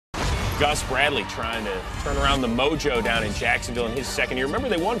Gus Bradley trying to turn around the mojo down in Jacksonville in his second year. Remember,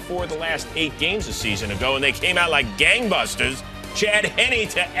 they won 4 of the last 8 games a season ago, and they came out like gangbusters. Chad Henne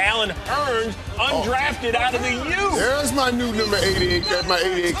to Allen Hurns, undrafted out of the U. There's my new number 88, my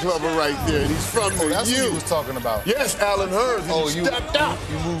 88 clubber right there. He's from the that's U. what he was talking about. Yes, Allen Hurns. He stepped out.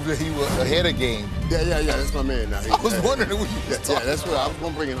 You moved. He was ahead of game. Yeah. That's my man now. I was wondering who you was talking that's what I was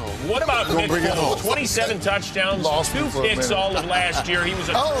going to bring it home. What about Nick Foles? 27 touchdowns, 2 picks all of last year. He was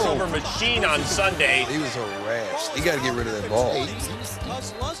a turnover machine on Sunday. He was harassed. He got to get rid of that ball.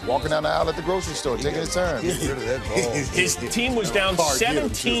 Walking down the aisle at the grocery store, taking his turn. Get rid of that ball. His team was down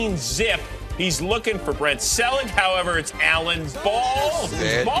 17-zip. He's looking for Brent Selleck. However, it's Allen's ball.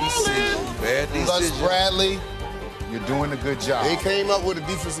 He's balling. Bad decision. Gus Bradley, you're doing a good job. They came up with a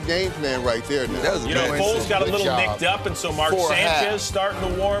defensive game plan right there now. Foles got a little nicked up, and so Mark Sanchez starting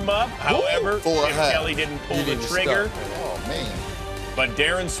to warm up. However, Jim Kelly didn't pull the trigger. Oh, man. But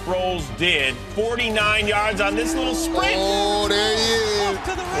Darren Sproles did. 49 yards on this little sprint. Oh, there he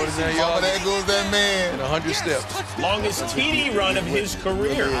is. There goes that man. And 100 steps. Longest TD run of his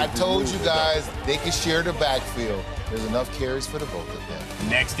career. I told you guys they can share the backfield. There's enough carries for the both of them.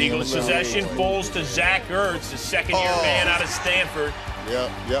 Next Eagles possession, Foles to Zach Ertz, the second-year man out of Stanford.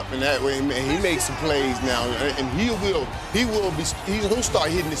 Yep. And that way, man, he makes some plays now, and he'll start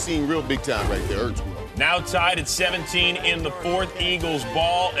hitting the scene real big time right there. Ertz will. Now tied at 17 in the fourth, Eagles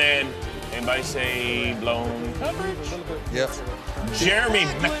ball, and anybody say blown coverage? Yep. Jeremy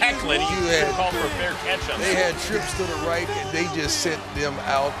Maclin, you called for a fair catch on that. They had trips to the right, and they just sent them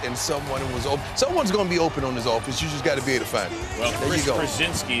out, and someone was open. Someone's going to be open on this offense. You just got to be able to find it. Well, Chris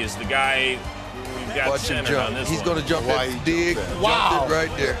Krasinski is the guy we've got centered on this. He's going to jump that dig. Wow. Jumped it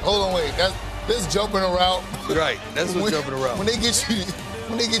right there. Hold on, wait. That's jumping around. Right. That's what's jumping around. When they get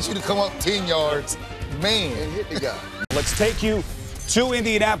you to come up 10 yards, man. And hit the guy. Let's take you to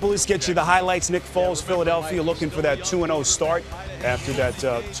Indianapolis, get you the highlights. Nick Foles, Philadelphia, looking for that 2-0 start after that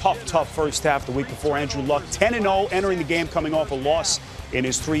tough first half the week before. Andrew Luck, 10-0, entering the game coming off a loss in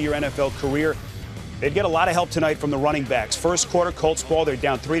his 3-year NFL career. They'd get a lot of help tonight from the running backs. First quarter, Colts ball, they're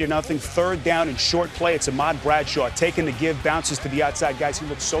down 3-0. Third down in short play, it's Ahmad Bradshaw taking the give, bounces to the outside. Guys, he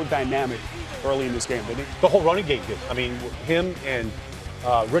looked so dynamic early in this game, didn't he? The whole running game did. I mean, him and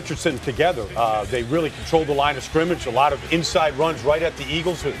Richardson together, they really controlled the line of scrimmage. A lot of inside runs right at the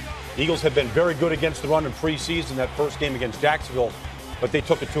Eagles. The Eagles have been very good against the run in preseason, that first game against Jacksonville, but they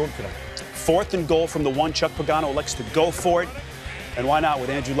took it to him tonight. 4th and goal from the 1. Chuck Pagano elects to go for it. And why not with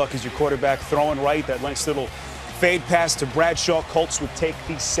Andrew Luck as your quarterback, throwing right, that nice little fade pass to Bradshaw. Colts would take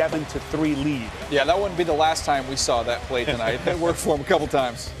the 7-3 lead. Yeah, that wouldn't be the last time we saw that play tonight. It worked for him a couple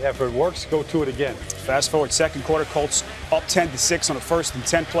times. Yeah, if it works, go to it again. Fast forward, second quarter, Colts up 10-6 on a 1st and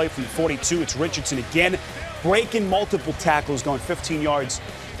 10 play from the 42. It's Richardson again, breaking multiple tackles, going 15 yards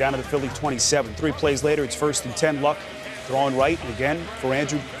down to the Philly 27. 3 plays later, it's 1st and 10. Luck throwing right again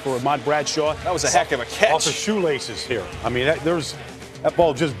for Ahmad Bradshaw. That was a heck of a catch. Off the shoelaces here. I mean, that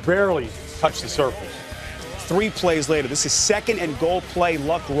ball just barely touched the surface. 3 plays later, this is 2nd and goal play.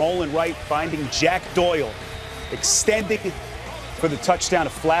 Luck rolling right, finding Jack Doyle, extending for the touchdown. A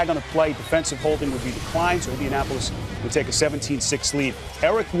flag on the play. Defensive holding would be declined, so Indianapolis would take a 17-6 lead.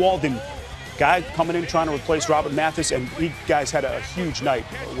 Eric Walden, guy coming in trying to replace Robert Mathis, and you guys had a huge night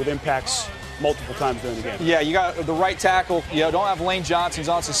with impacts multiple times during the game. Yeah, you got the right tackle. You don't have Lane Johnson's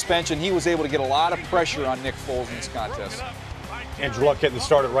on suspension. He was able to get a lot of pressure on Nick Foles in this contest. Andrew Luck getting the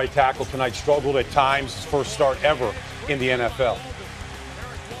start at right tackle tonight. Struggled at times. His first start ever in the NFL.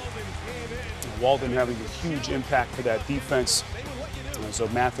 Walden having a huge impact for that defense. So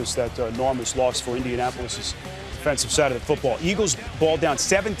Mathis, that enormous loss for Indianapolis' defensive side of the football. Eagles ball down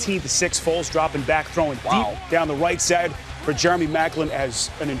 17-6. Foles dropping back, throwing deep down the right side for Jeremy Maclin as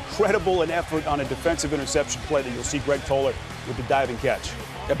an incredible effort on a defensive interception play that you'll see Greg Toller with the diving catch.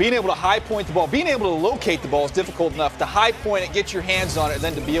 Yeah, being able to high point the ball, being able to locate the ball is difficult enough. To high point it, get your hands on it, and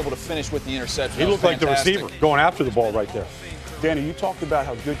then to be able to finish with the interception. He looked like the receiver going after the ball right there. Danny, you talked about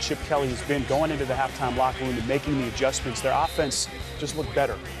how good Chip Kelly has been going into the halftime locker room and making the adjustments. Their offense just looked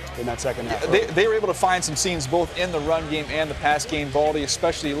better in that second half. They were able to find some seams both in the run game and the pass game. Baldy,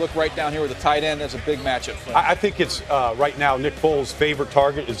 especially, you look right down here with the tight end. That's a big matchup for him. I think it's right now Nick Foles' favorite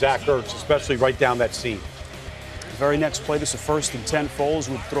target is Zach Ertz, especially right down that seam. The very next play, this is 1st and 10. Foles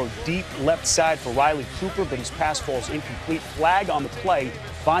would throw deep left side for Riley Cooper, but his pass falls incomplete. Flag on the play.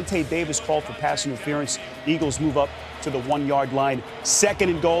 Vontae Davis called for pass interference. Eagles move up to the 1-yard line. 2nd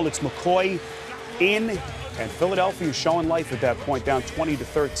and goal, it's McCoy in, and Philadelphia showing life at that point, down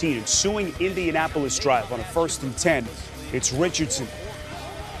 20-13. Ensuing Indianapolis drive on a 1st and 10. It's Richardson.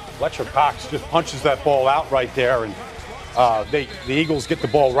 Fletcher Cox just punches that ball out right there, and The Eagles get the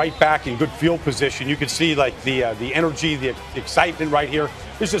ball right back in good field position. You can see like the energy, the excitement right here.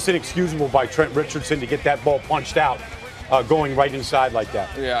 It's just inexcusable by Trent Richardson to get that ball punched out, going right inside like that.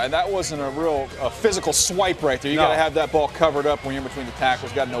 Yeah, and that wasn't a real physical swipe right there. You got to have that ball covered up when you're in between the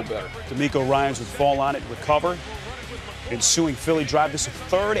tackles. Got to know better. D'Amico Ryans would fall on it, recover. Ensuing Philly drive. This is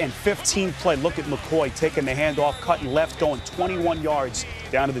a 3rd and 15 play. Look at McCoy taking the handoff, cutting left, going 21 yards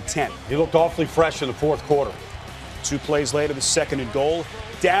down to the 10. He looked awfully fresh in the 4th quarter. 2 plays later, the 2nd and goal.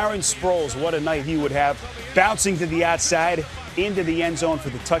 Darren Sproles, what a night he would have. Bouncing to the outside, into the end zone for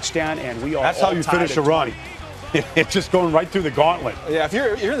the touchdown, and we are That's how you finish a run. It's just going right through the gauntlet. Yeah, if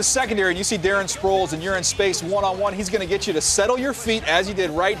you're in the secondary and you see Darren Sproles and you're in space one-on-one, he's going to get you to settle your feet as he did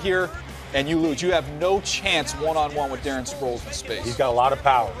right here, and you lose. You have no chance one-on-one with Darren Sproles in space. He's got a lot of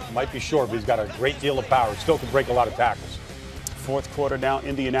power. Might be short, but he's got a great deal of power. Still can break a lot of tackles. 4th quarter now,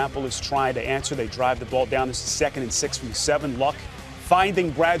 Indianapolis trying to answer. They drive the ball down. This is 2nd and 6 from the 7. Luck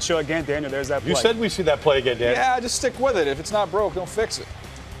finding Bradshaw again. Daniel, there's that play. You said we see that play again, Dan. Yeah, just stick with it. If it's not broke, don't fix it.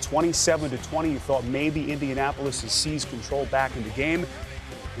 27-20. You thought maybe Indianapolis has seized control back in the game.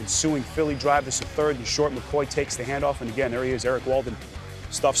 Ensuing Philly drive. This is 3rd and short. McCoy takes the handoff, and again, there he is. Eric Walden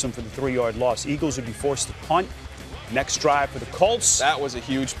stuffs him for the 3-yard loss. Eagles would be forced to punt. Next drive for the Colts. That was a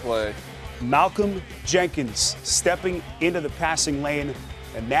huge play. Malcolm Jenkins stepping into the passing lane,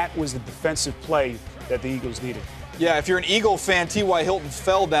 and that was the defensive play that the Eagles needed. Yeah, if you're an Eagle fan, T.Y. Hilton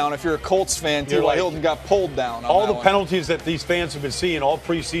fell down. If you're a Colts fan, T.Y. Hilton got pulled down. All the penalties that these fans have been seeing all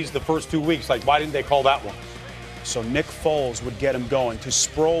preseason, the first 2 weeks, like why didn't they call that one? So Nick Foles would get him going. To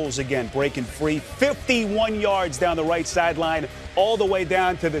Sproles again, breaking free. 51 yards down the right sideline, all the way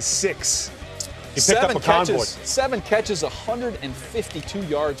down to the 6. He picked up a convoy. 7 catches, 152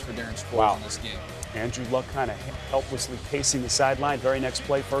 yards for Darren Sproles in this game. Andrew Luck kind of helplessly pacing the sideline. Very next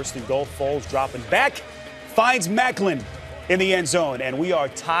play, 1st and goal. Foles dropping back, finds Macklin in the end zone, and we are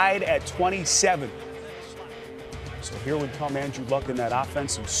tied at 27. So here would come Andrew Luck in that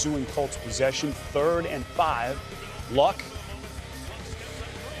offense, ensuing Colts possession. 3rd and 5. Luck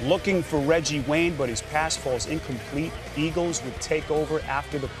looking for Reggie Wayne, but his pass falls incomplete. Eagles would take over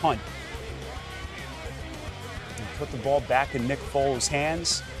after the punt. And put the ball back in Nick Foles'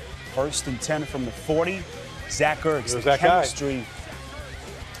 hands. 1st and 10 from the 40. Zach Ertz, the chemistry.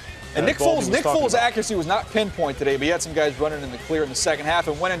 And Nick Foles' accuracy was not pinpoint today, but he had some guys running in the clear in the 2nd half.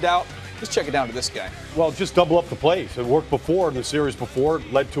 And when in doubt, just check it down to this guy. Well, just double up the plays. It worked before in the series before,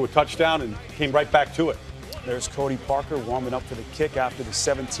 led to a touchdown, and came right back to it. There's Cody Parker warming up for the kick after the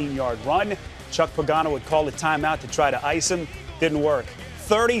 17-yard run. Chuck Pagano would call a timeout to try to ice him. Didn't work.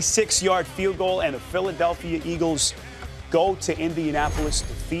 36-yard field goal, and the Philadelphia Eagles go to Indianapolis,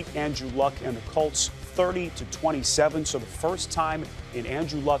 defeat Andrew Luck and the Colts 30-27. So the first time in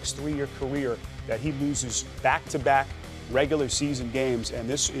Andrew Luck's 3-year career that he loses back-to-back regular season games, and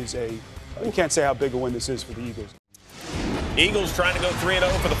this is you can't say how big a win this is for the Eagles. Eagles trying to go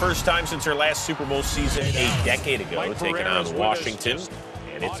 3-0 for the first time since their last Super Bowl season a decade ago, taking on Washington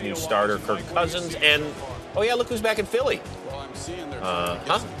and its new starter Kirk Cousins. And oh yeah, look who's back in Philly.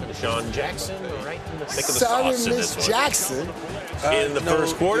 Deshaun Jackson, right in the thick of the sauce in this one. Jackson. In the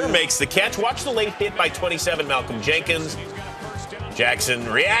first quarter, makes the catch. Watch the late hit by 27, Malcolm Jenkins.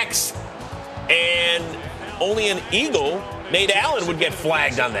 Jackson reacts, and only an Eagle, Nate Allen, would get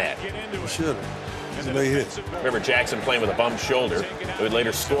flagged on that. He should have. Remember Jackson playing with a bump shoulder. They would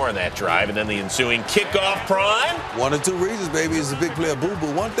later score on that drive, and then the ensuing kickoff prime. 1 or 2 reasons, baby, is a big player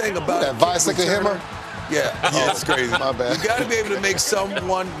boo-boo. One thing about that bicycle hammer. Yeah, it's crazy. My bad. You got to be able to make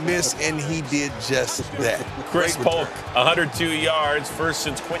someone miss, and he did just that. Chris Polk, 102 yards, first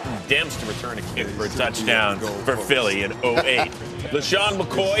since Quentin Demps to return a kick for a touchdown for Philly in 08. LaShawn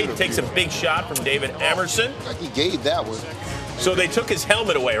McCoy takes a big shot from David Emerson. Like he gave that one. So they took his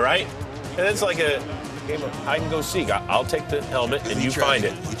helmet away, right? And it's like a game of hide and go seek. I'll take the helmet and you find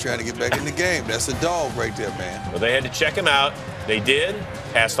it. He's trying to get back in the game. That's a dog right there, man. Well, they had to check him out. They did.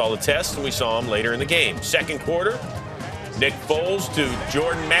 Passed all the tests, and we saw him later in the game. 2nd quarter, Nick Foles to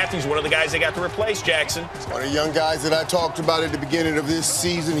Jordan Matthews, one of the guys they got to replace Jackson. One of the young guys that I talked about at the beginning of this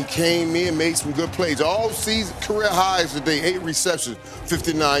season. He came in, made some good plays. All season, career highs today, 8 receptions,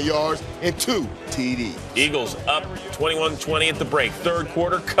 59 yards, and 2 TDs. Eagles up 21-20 at the break. 3rd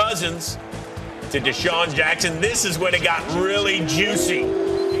quarter, Cousins to Deshaun Jackson. This is when it got really juicy.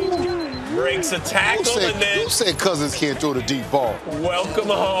 Breaks a tackle, and then... Who said Cousins can't throw the deep ball? Welcome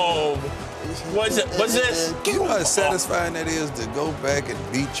home. What's this? You know how satisfying that is to go back and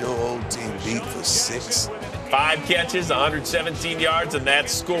beat your old team, beat for 6 5 catches, 117 yards, and that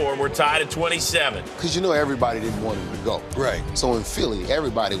score. We're tied at 27. Because you know everybody didn't want him to go. Right. So in Philly,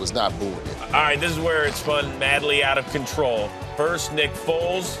 everybody was not booing him. All right, this is where it's spun madly out of control. First, Nick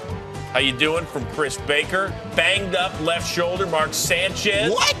Foles. How you doing? From Chris Baker. Banged up left shoulder, Mark Sanchez.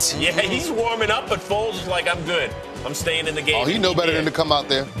 What? Yeah, he's warming up, but Foles is like, I'm good. I'm staying in the game. Oh, he know better than to come out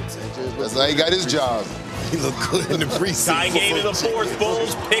there. That's how he got his job. He looked good in the preseason. Tie game of the fourth.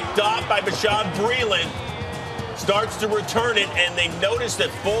 Foles picked off by Bashaud Breeland. Starts to return it, and they notice that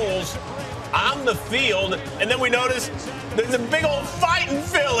Foles on the field, and then we notice there's a big old fight in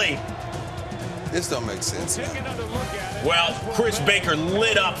Philly. This don't make sense. Well, Chris Baker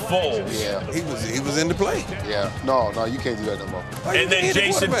lit up Foles. Yeah. He was in the play. Yeah. No, you can't do that no more. And then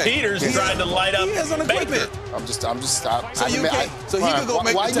Jason Peters tried to light up He has an Baker. equipment. I'm just. So he could go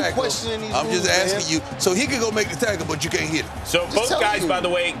make the tackle. Why you questioning these I'm just rules, asking you. So he could go make the tackle, but you can't hit him. So both telling guys, you, by the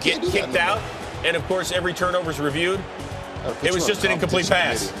way, can't get do that kicked no more. out. And, of course, every turnover is reviewed. Put It was you just on an incomplete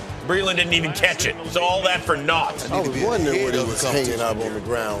competition pass. Breeland didn't even catch it. So all that for naught. I was wondering what he was hanging up on the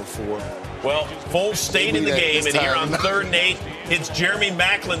ground for. Well, Foles stayed in the game, and here on 3rd and 8, it's Jeremy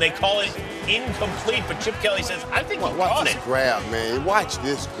Maclin. They call it incomplete, but Chip Kelly says, I think he Watch caught this it. grab, man. Watch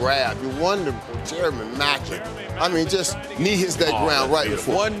this grab. You wonder for Jeremy Maclin. I mean, just knee hits that ground right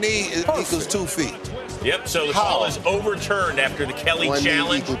before. One knee equals 2 feet. Yep, so the call is overturned after the Kelly One knee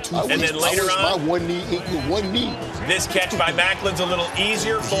challenge. equal 2 And feet. then later My on, one knee equal 1 knee. this catch by Macklin's a little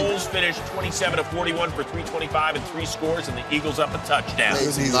easier. Foles finished 27 of 41 for 325 and 3 scores, and the Eagles up a touchdown. Made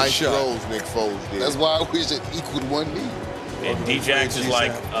some He's a nice shot. throws, Nick Foles did. That's why I wish it equaled 1 knee. And D-Jax is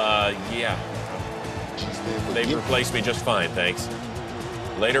like, yeah, they've replaced me just fine, thanks.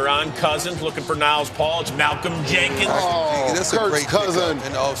 Later on, Cousins looking for Niles Paul. It's Malcolm Jenkins. Oh, That's a Kurt's great cousin. pickup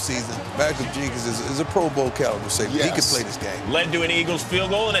in the offseason. Malcolm Jenkins is a Pro Bowl caliber safety. He can Yes. play this game. Led to an Eagles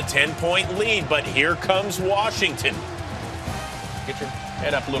field goal and a 10-point lead, but here comes Washington. Get your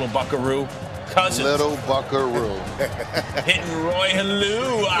head up, little buckaroo. Cousins Little buckaroo. hitting Roy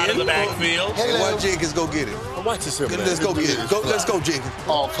Halou out of the backfield. Hey, why Jenkins go get it? Watch this, man. Let's go get it. Let's go, Jenkins.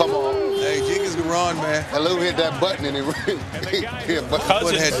 Oh, come on. Hey, Jenkins can run, man. Hello hit that button and it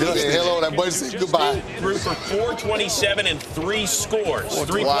Cousins had dust in it. hello, that button said goodbye. threw for 427 and 3 scores.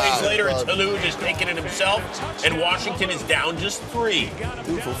 3 Wow. plays later, it's Halou just taking it himself, and Washington is down just 3.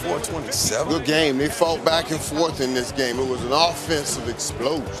 Dude, for 427. Good game. They fought back and forth in this game. It was an offensive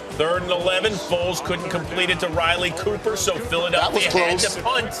explosion. 3rd and 11, Foles couldn't complete it to Riley Cooper, so Philadelphia had close. to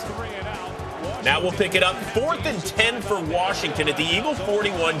punt. Now we'll pick it up. 4th and 10 for Washington at the Eagle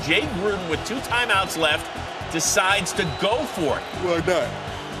 41. Jay Gruden, with 2 timeouts left, decides to go for it. Why not?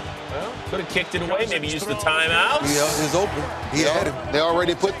 Well, could have kicked it away, maybe used the timeouts. He was open. He had him. They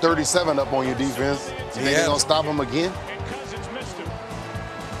already put 37 up on your defense. You think they're going to stop him again?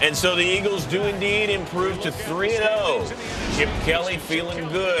 And so the Eagles do indeed improve to 3-0. Chip Kelly feeling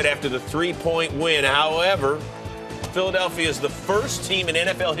good after the 3-point win. However, Philadelphia is the first team in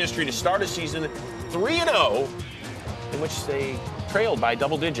NFL history to start a season 3-0 in which they trailed by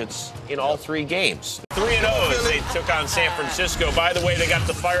double digits in all 3 games. 3-0 as they took on San Francisco. By the way, they got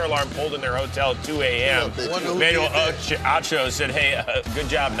the fire alarm pulled in their hotel at 2 a.m. Manuel Ocho said, hey, good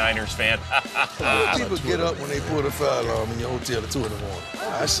job, Niners fan. People get up when they pull the fire alarm in your hotel at 2 in the morning.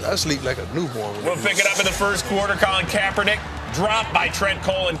 I sleep like a newborn. We'll pick it up in the first quarter. Colin Kaepernick dropped by Trent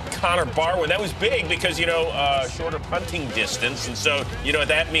Cole and Connor Barwin. That was big because, shorter punting distance. And so, you know what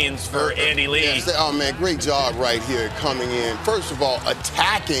that means for Andy Lee. Yes, oh, man, great job right here coming in. First of all,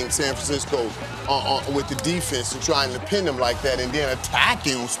 attacking San Francisco with the defense and trying to pin them like that, and then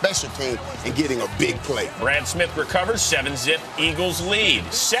attacking special team and getting a big play. Brad Smith recovers, 7-zip, Eagles lead.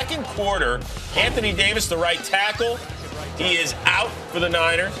 Second quarter, Anthony Davis, the right tackle, he is out for the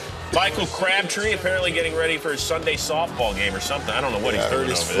Niners. Michael Crabtree apparently getting ready for his Sunday softball game or something. I don't know what he's doing hurt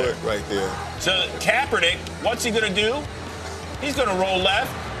his over there. foot right there. So Kaepernick, what's he going to do? He's going to roll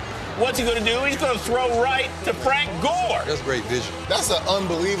left. What's he going to do? He's going to throw right to Frank Gore. That's great vision. That's an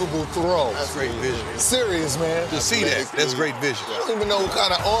unbelievable throw. That's great vision. Serious, man. To see that, that's great vision. I don't even know what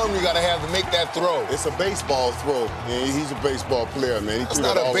kind of arm you got to have to make that throw. It's a baseball throw. Yeah, he's a baseball player, man. He That's threw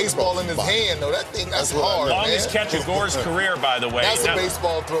not that all a baseball in his across the body. hand, though. That thing, that's That's what I hard, meant. Longest man. catch of Gore's career, by the way. That's a Now-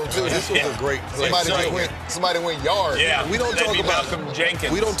 baseball throw, too. This was a great play. Somebody went yard. Yeah, We don't that'd talk be about Malcolm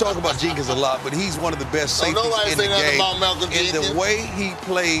Jenkins. We don't talk about Jenkins a lot, but he's one of the best Don't safeties nobody in say the nothing game. about Malcolm And Jenkins. the way he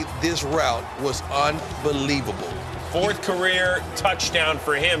played this route was unbelievable. 4th career touchdown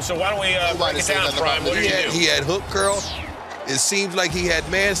for him. So why don't we break Nobody it say down, nothing Prime? about What this. did you do? He had hook curl. It seems like he had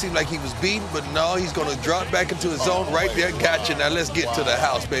man, seemed like he was beaten, but no, he's going to drop back into his zone right there. Gotcha. Now let's get to the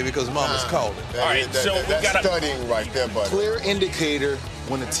house, baby, because Mama's calling. All right, so we that's got studying right there, buddy. Clear indicator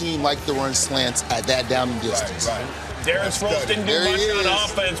when a team like to run slants at that down and distance. Darren Sproles didn't do much on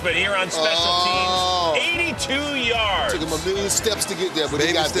offense, but here on special teams, 82 yards. Took him a million steps to get there, but Baby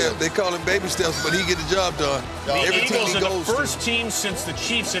he got step. there. They call him baby steps, but he get the job done. The Every team Eagles he are the goes first team since the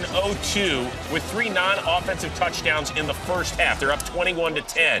Chiefs in 2002 with 3 non-offensive touchdowns in the first half. They're up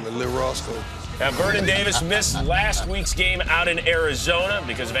 21-10. to. Little Roscoe. Now, Vernon Davis missed last week's game out in Arizona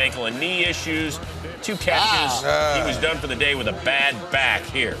because of ankle and knee issues. 2 catches. He was done for the day with a bad back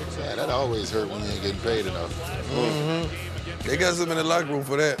here. Yeah, that always hurt when you ain't getting paid enough. They got some in the locker room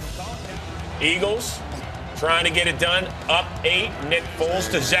for that. Eagles trying to get it done. Up 8. Nick Foles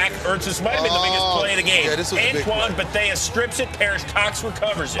to Zach Ertz. This might have been the biggest play of the game. Yeah, this was a big Antoine play. Bethea strips it. Parrish Cox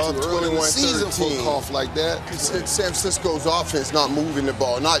recovers it. Early in the season for a 21-13. cough like that. San Francisco's offense not moving the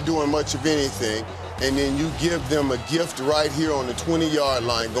ball, not doing much of anything, and then you give them a gift right here on the 20-yard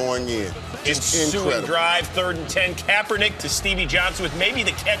line going in. Ensuing drive, 3rd and 10. Kaepernick to Stevie Johnson with maybe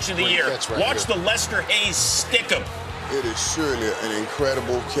the catch of the year. catch right Watch here. the Lester Hayes stick him. It is surely an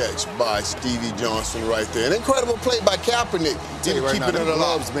incredible catch by Stevie Johnson right there. An incredible play by Kaepernick. Tell you right now, Keeping the it alive.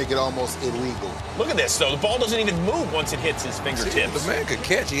 gloves make it almost illegal. Look at this, though. The ball doesn't even move once it hits his fingertips. The man could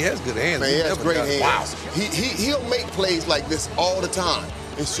catch. He has good hands. Man, he has never great got- hands. Wow. He'll make plays like this all the time.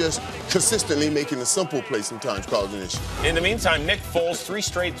 It's just consistently making a simple play sometimes causing an issue. In the meantime, Nick Foles, 3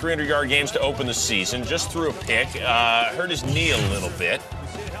 straight 300-yard games to open the season. Just threw a pick. Hurt his knee a little bit.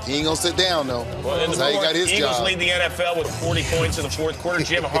 He ain't gonna sit down, though. Well, in That's the how he fourth, got his Eagles job. lead the NFL with 40 points in the fourth quarter.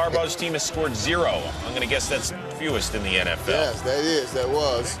 Jim Harbaugh's team has scored 0. I'm going to guess that's fewest in the NFL. Yes, that is. That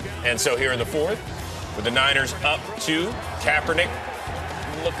was. And so here in the fourth, with the Niners up 2, Kaepernick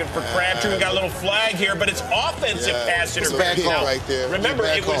looking for Crabtree. We got a little flag here, but it's offensive pass it's a interference. bad call Now, right there. remember,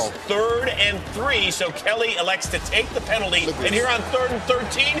 Bad it was call. 3rd and 3, so Kelly elects to take the penalty. Look at And here on 3rd and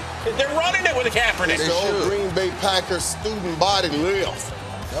 13, they're running it with a Kaepernick. It's the old Green Bay Packers student body lift.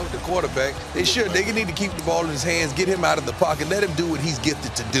 That was the quarterback. They should. They need to keep the ball in his hands, get him out of the pocket, let him do what he's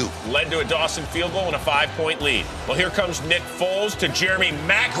gifted to do. Led to a Dawson field goal and a 5-point lead. Well, here comes Nick Foles to Jeremy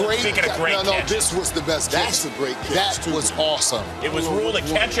Maclin. Speaking of great No, catches. this was the best catch. That's a great catch, That too. was awesome. It was ruled a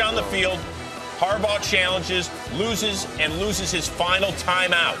catch on the field. Harbaugh challenges, loses his final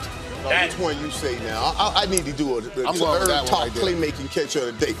timeout. Which one you say now? I need to do a I'm going with that one top right there. playmaking catch of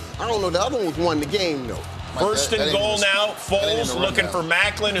the day. I don't know. The other one was won the game, though. First that and ain't goal in the- now. that ain't in Foles the looking rundown. for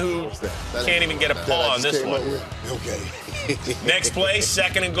Maclin, who That can't ain't even in get a the paw That I on just this came one. up with. Okay. Next play,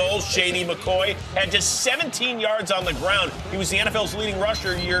 2nd and goal. Shady McCoy had just 17 yards on the ground. He was the NFL's leading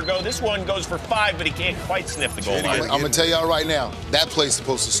rusher a year ago. This one goes for 5, but he can't quite sniff the goal Shady line. I'm going to tell y'all right now, that play's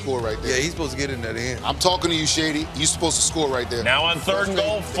supposed to score right there. Yeah, he's supposed to get in that end. I'm talking to you, Shady. You're supposed to score right there. Now on 3rd and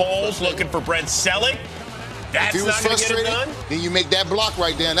goal, Foles looking for Brent Selleck. if That's he was not going to get it frustrated, done. then you make that block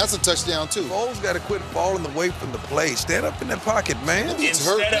right there, and that's a touchdown, too. Foles got to quit falling away from the play. Stand up in that pocket, man. It's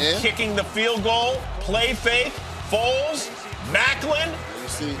hurt, Instead of man. kicking the field goal, play fake, Foles, Maclin, You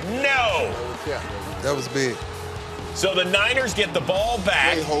see? no. That was big. So the Niners get the ball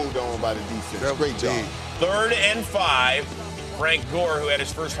back. Great hold on by the defense. That was Great job. big. 3rd and 5. Frank Gore, who had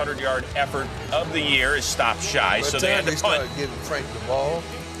his first 100-yard effort of the year, is stopped shy. By So the they time had they to punt. started giving Frank the ball,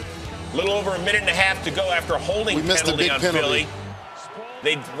 A little over a minute and a half to go after a holding We missed a penalty big on penalty. Philly.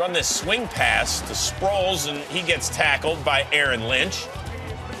 They run this swing pass to Sproles, and he gets tackled by Aaron Lynch.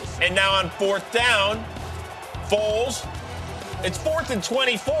 And now on 4th down, Foles. It's 4th and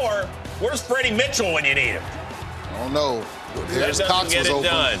 24. Where's Freddie Mitchell when you need him? I don't know. That There's doesn't Cox get was it open.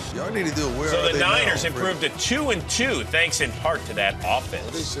 done. y'all need to do it. Where So are the they Niners now? improved to 2-2, thanks in part to that They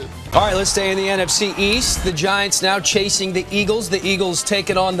offense. should. All right, let's stay in the NFC East. The Giants now chasing the Eagles. The Eagles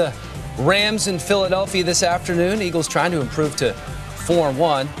taking on the Rams in Philadelphia this afternoon. Eagles trying to improve to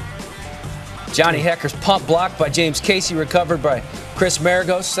 4-1. Johnny Hecker's punt blocked by James Casey, recovered by Chris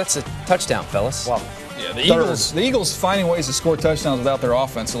Maragos. That's a touchdown, fellas. Wow. Yeah, the Eagles finding ways to score touchdowns without their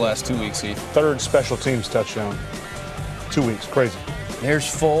offense the last 2 weeks, Heath. 3rd special teams touchdown. 2 weeks. Crazy. There's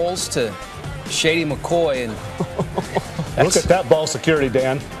Foles to Shady McCoy. And Look at that ball security,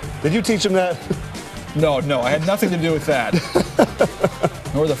 Dan. Did you teach him that? No, I had nothing to do with that.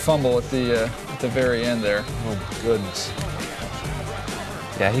 Nor the fumble at the very end there. Oh, my goodness.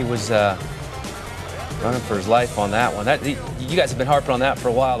 yeah, he was running for his life on that one. You guys have been harping on that for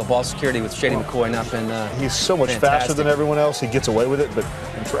a while. The ball security with Shady McCoy not been He's so much faster fantastic. than everyone else. He gets away with it, but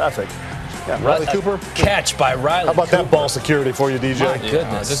in traffic. Yeah, Riley A Cooper. catch by Riley How about Cooper. that ball security for you, DJ? My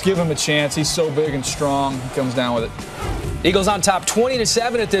goodness. Just give him a chance. He's so big and strong. He comes down with it. Eagles on top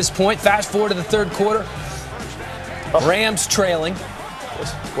 20-7 at this point. Fast forward to the 3rd quarter. Rams trailing.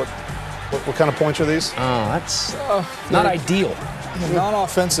 What kind of points are these? Oh, that's not ideal.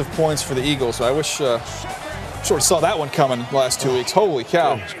 Non-offensive points for the Eagles. So I wish Sort of saw that one coming the last 2 weeks. Holy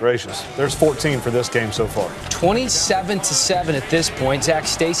cow. Goodness gracious. There's 14 for this game so far. 27-7 at this point. Zach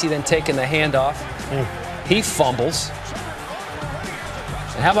Stacy then taking the handoff. He fumbles.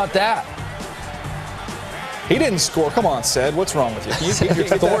 And how about that? He didn't score. Come on, Sed. What's wrong with you? You get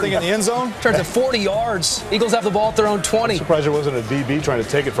that thing in the end zone? Turns to 40 yards. Eagles have the ball at their own 20. I'm surprised there wasn't a DB trying to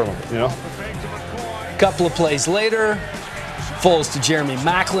take it from him, you know? Couple of plays later, Foles to Jeremy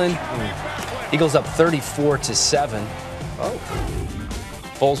Maclin. Eagles up 34-7.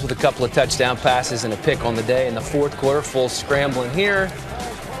 Foles with a couple of touchdown passes and a pick on the day in the fourth quarter. Foles scrambling here.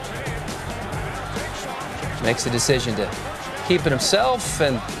 Makes the decision to keep it himself,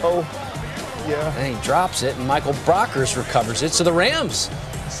 and and he drops it, and Michael Brockers recovers it. So the Rams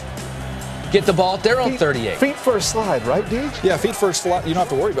get the ball at their own 38. Feet first slide, right, Deej? Yeah, feet first slide. You don't have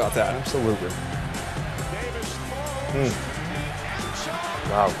to worry about that. Absolutely.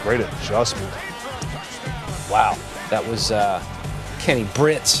 Wow, great adjustment. Wow. That was Kenny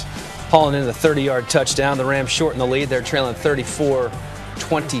Britt hauling in the 30-yard touchdown. The Rams shorten the lead. They're trailing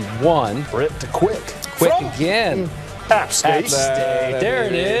 34-21. Britt to Quick. Quick again. App State. There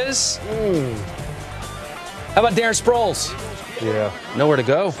it is. How about Darren Sproles? Yeah. Nowhere to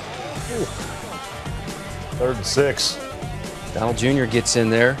go. 3rd and 6. Donald Jr. gets in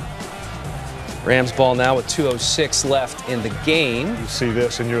there. Rams ball now with 2:06 left in the game. You see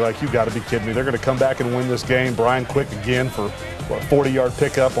this and you're like, you got to be kidding me. They're going to come back and win this game. Brian Quick again for what, 40-yard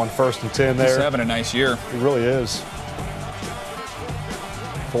pickup on 1st and 10 there. He's having a nice year. He really is.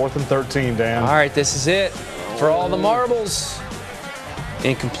 4th and 13, Dan. All right, this is it for all the marbles.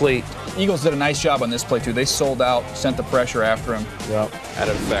 Incomplete. Eagles did a nice job on this play, too. They sold out, sent the pressure after him. Yep. Had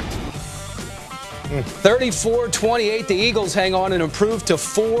an effect. 34-28, the Eagles hang on and improve to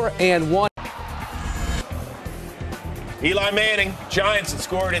 4-1. Eli Manning, Giants had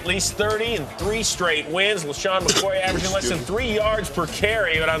scored at least 30 in 3 straight wins. LaShawn McCoy averaging less than 3 yards per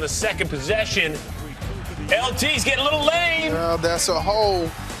carry, but on the second possession, LT's getting a little lame. Well, that's a hole,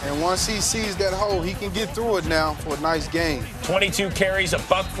 and once he sees that hole, he can get through it now for a nice game. 22 carries,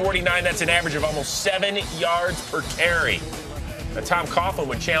 $149. That's an average of almost 7 yards per carry. Now, Tom Coughlin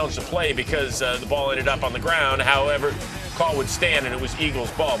would challenge the play because the ball ended up on the ground. However, call would stand, and it was Eagles'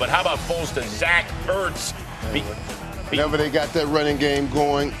 ball. But how about Foles to Zach Ertz? Whenever they got that running game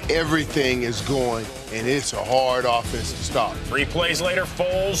going, everything is going, and it's a hard offense to stop. 3 plays later,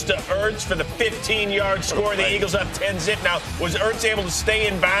 Foles to Ertz for the 15-yard score. The Eagles up 10-zip. Now, was Ertz able to stay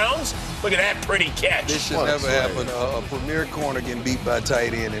in bounds? Look at that pretty catch. This should never happen. A premier corner getting beat by a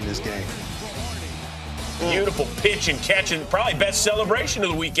tight end in this game. Beautiful pitch and catch, and probably best celebration of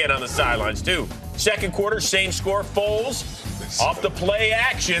the weekend on the sidelines, too. Second quarter, same score. Foles off the play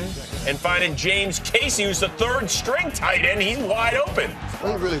action and finding James Casey, who's the 3rd-string tight end. He's wide open.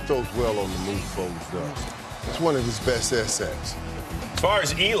 He really throws well on the move, Foles does. It's one of his best assets. As far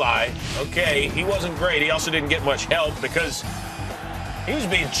as Eli, okay, he wasn't great. He also didn't get much help because he was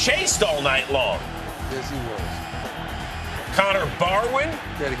being chased all night long. Yes, he was. Connor Barwin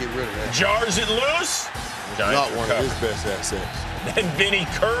Got to get rid of that. jars it loose. Not one of his best assets. Then Vinny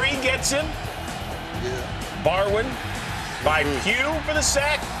Curry gets him. Barwin by Pugh for the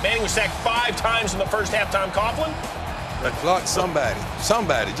sack. Manning was sacked 5 times in the first half. Tom Coughlin. Blocked somebody.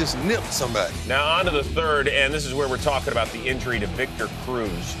 Somebody just nipped somebody. Now on to the third, and this is where we're talking about the injury to Victor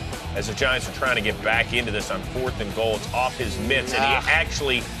Cruz. As the Giants are trying to get back into this on 4th and goal, it's off his mitts, and he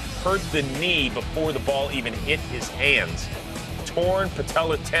actually hurt the knee before the ball even hit his hands. Torn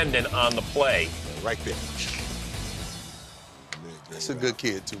patella tendon on the play. Right there. That's a good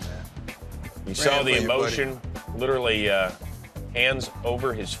kid, too, man. You saw the emotion, literally hands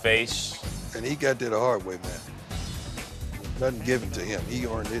over his face. And he got there the hard way, man. Nothing given to him. He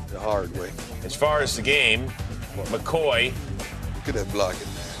earned it the hard way. As far as the game, McCoy. Look at that blocking,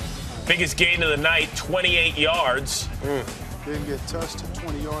 man. Biggest gain of the night, 28 yards. Didn't get touched to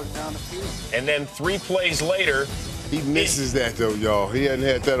 20 yards down the field. And then 3 plays later. He misses that, though, y'all. He hadn't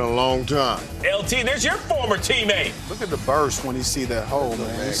had that in a long time. LT, there's your former teammate. Look at the burst when he see that hole,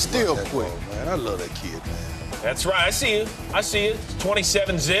 man. He's still quick. Ball, man. I love that kid, man. That's right. I see you. I see you.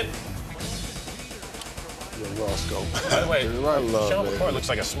 27-zip. Roscoe. By the way, love Sean that. McCoy looks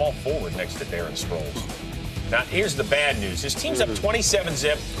like a small forward next to Darren Sproles. Now, here's the bad news. His team's up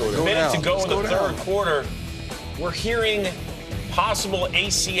 27-zip. A minute to go in the third quarter. We're hearing possible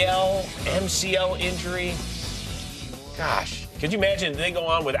ACL, MCL injury. Gosh, could you imagine if they go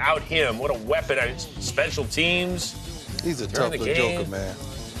on without him? What a weapon. Special teams. He's a tough little joker, man.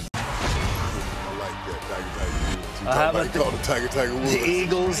 I like that, Tiger How about called it Tiger Woods. the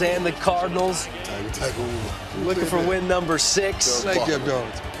Eagles and the Cardinals Tiger Woods. looking for win number 6. Thank you,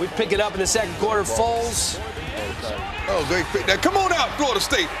 Jones. We pick it up in the second quarter. Foles Oh, great pick. Now, come on out, Florida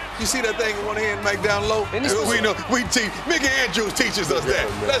State. You see that thing in one hand, Mike, down low? We teach. Mickey Andrews teaches us that.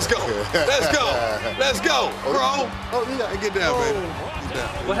 Let's go. Let's go. Let's go, bro. Oh, yeah. Get down, baby. Get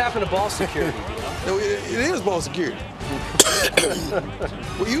down. What happened to ball security? No, it is ball security.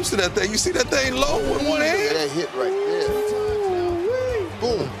 We're used to that thing. You see that thing low with one hand? That hit right there.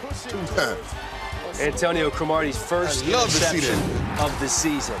 Boom. 2 times. Antonio Cromartie's first interception of the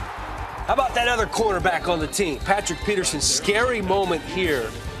season. How about that other cornerback on the team? Patrick Peterson, scary moment here.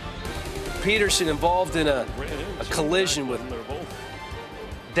 Peterson involved in a collision with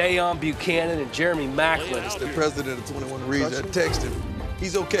Dayon Buchanan and Jeremy Maclin. The president of 21 Reads, I texted him.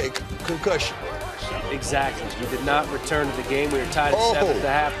 He's okay, concussion. Exactly. He did not return to the game. We were tied at 7 at the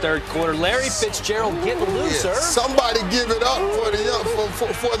half, third quarter. Larry Fitzgerald getting loose, sir. Somebody give it up for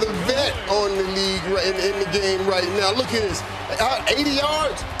the vet on the league in the game right now. Look at this. 80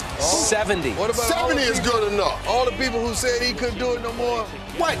 yards? 70. What about 70 is good enough. All the people who said he couldn't do it no more.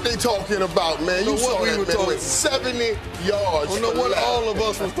 What they talking about, man? You saw that man with 70 yards. I don't know what all of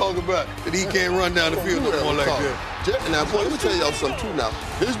us was talking about, that he can't run down the field no more like that. Now, boy, let me tell y'all something, too, now.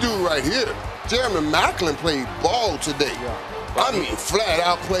 This dude right here, Jeremy Maclin, played ball today. I mean, flat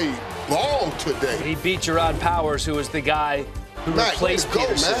out played ball today. He beat Gerard Powers, who was the guy who replaced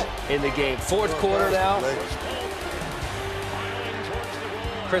Peterson in the game. Fourth quarter now.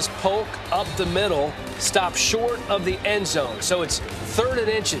 Chris Polk up the middle, stopped short of the end zone. So it's 3rd and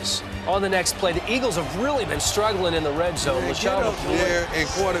inches on the next play. The Eagles have really been struggling in the red zone. Man, get up there and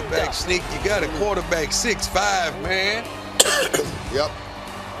quarterback sneak. You got a quarterback 6'5", man. Yep.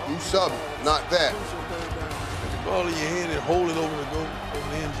 You sub, not that. Put the ball in your hand and hold it over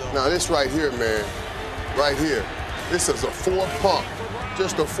the end zone. Now, this right here, man, right here, this is a 4-pump.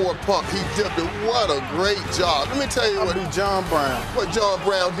 Just a 4-pump. He dipped it. What a great job. Let me tell you what John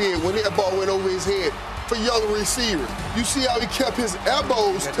Brown did when that ball went over his head for young receivers. You see how he kept his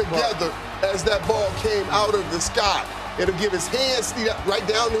elbows together as that ball came out of the sky. It'll give his hands right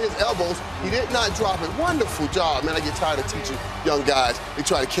down to his elbows. He did not drop it. Wonderful job, man. I get tired of teaching young guys. They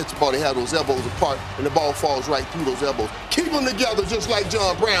try to catch the ball. They have those elbows apart, and the ball falls right through those elbows. Keep them together just like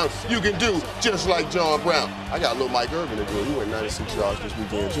John Brown. You can do just like John Brown. I got a little Mike Irvin to do it. He went 96 yards this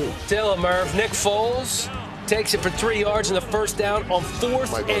weekend, too. Still a Merv. Nick Foles takes it for 3 yards in the first down on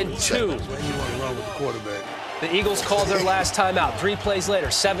 4th and 2. You want to run with the quarterback. The Eagles called their last timeout. 3 plays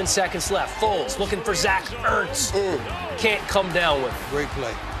later, 7 seconds left. Foles looking for Zach Ertz. Can't come down with it. Great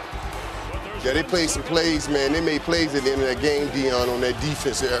play. Yeah, they played some plays, man. They made plays at the end of that game, Dion, on that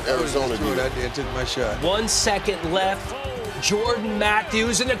defense Arizona did. I did, took my shot. 1 second left. Jordan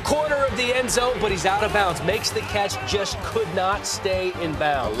Matthews in the corner of the end zone, but he's out of bounds. Makes the catch, just could not stay in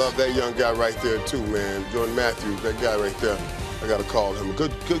bounds. I love that young guy right there, too, man. Jordan Matthews, that guy right there. I got to call him.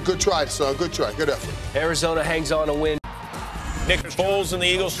 Good try, son. Good try. Good effort. Arizona hangs on to win. Nick Foles and the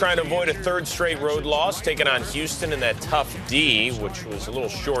Eagles trying to avoid a 3rd straight road loss, taking on Houston in that tough D, which was a little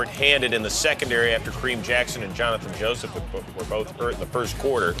short-handed in the secondary after Kareem Jackson and Jonathan Joseph were both hurt in the first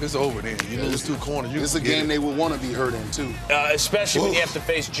quarter. It's over then. You lose 2 corners. This is a game they would want to be hurt in, too. Especially when you have to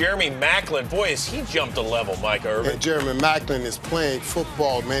face Jeremy Maclin. Boy, has he jumped a level, Mike Irvin. And Jeremy Maclin is playing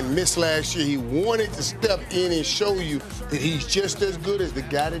football, man. Missed last year. He wanted to step in and show you that he's just as good as the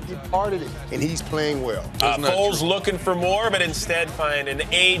guy that departed it, and he's playing well. Foles looking for more, but instead find an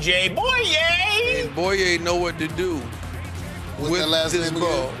A.J. Boye. And Boye know what to do with this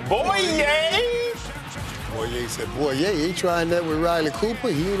ball. Boye! Boye said, Boye ain't trying that with Riley Cooper.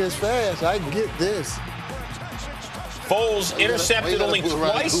 He ain't as fast. I can get this. Foles intercepted only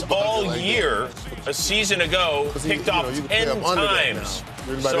twice all year. A season ago, picked off 10 times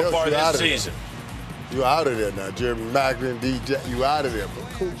so far this season. You out of there now, Jeremy Maclin, DJ. You out of there, but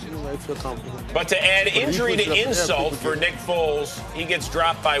cool. I feel comfortable. But to add injury to insult for Nick Foles, he gets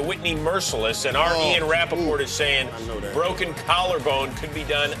dropped by Whitney Merciless, and our Ian Rappaport is saying broken collarbone could be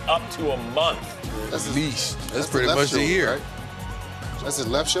done up to a month. That's at least. That's pretty much a year. Right? That's his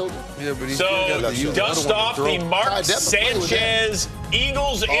left shoulder? Yeah, but he's so dust off the Mark Sanchez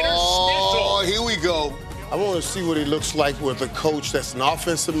Eagles interstitial. Oh, here we go. I want to see what he looks like with a coach that's an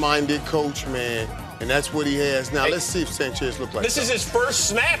offensive-minded coach, man. And that's what he has now. Let's see if Sanchez looks like this. Is his first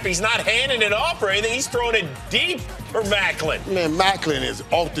snap. He's not handing it off or anything. He's throwing it deep for Maclin. Man, Maclin is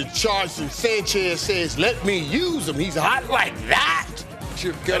off the charts, and Sanchez says, let me use him. He's hot like that.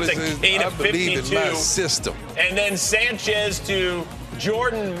 Chip Kelly says, I believe in my system. And then Sanchez to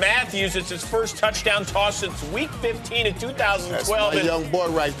Jordan Matthews. It's his first touchdown toss since week 15 in 2012. That's my young boy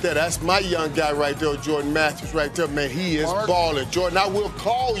right there. That's my young guy right there, Jordan Matthews right there. Man, he is balling. Jordan, I will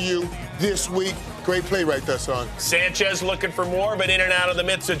call you this week. great play right there, son. Sanchez looking for more, but in and out of the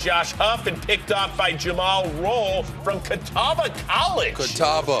midst of Josh Huff and picked off by Jamal Roll from Catawba College.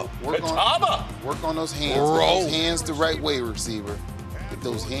 Catawba. Work on those hands. Get those hands the right way, receiver. Get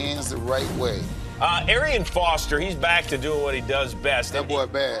those hands the right way. Arian Foster, he's back to doing what he does best. That boy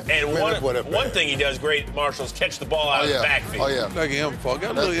bad. And one thing he does great, Marshall, is catch the ball out of the backfield. Oh, yeah. Like M. Falk.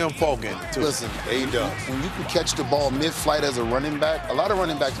 Got a little M. Falk in it, too. Listen, when you can catch the ball mid-flight as a running back, a lot of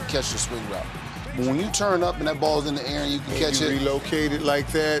running backs can catch the swing route. But when you turn up and that ball's in the air and you can catch it. Relocate it like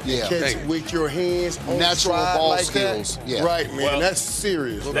that. Yeah. Catch it with your hands. Natural ball skills. Yeah. Right, man. Well, that's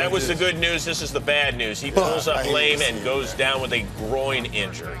serious. That was the good news. This is the bad news. He pulls up lame and goes down with a groin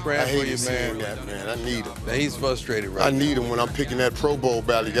injury. I hate you, man. I need him. Man, he's frustrated right I need him when I'm picking that Pro Bowl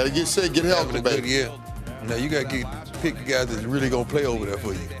battle. You got to get set, get healthy, Having a good year. Now, you got to pick the guys that's really going to play over there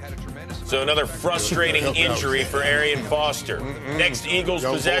for you. So another frustrating injury for Arian Foster. Next Eagles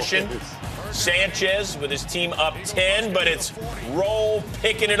possession. Sanchez with his team up 10, but it's Roll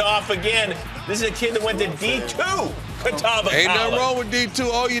picking it off again. This is a kid that went to D2, Catawba Ain't College. nothing wrong with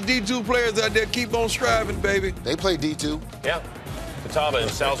D2. All you D2 players out there, keep on striving, baby. They play D2. Yeah. Catawba in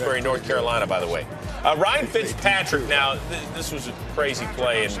Salisbury, North Carolina, by the way. Ryan Fitzpatrick, now, this was a crazy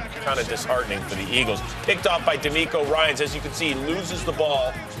play and kind of disheartening for the Eagles. Picked off by D'Amico Ryans. As you can see, he loses the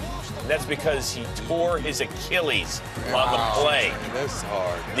ball. And that's because he tore his Achilles on the play. That's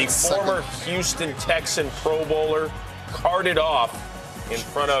hard. The former Houston Texan Pro Bowler carted off in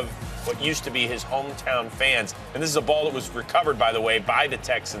front of what used to be his hometown fans. And this is a ball that was recovered, by the way, by the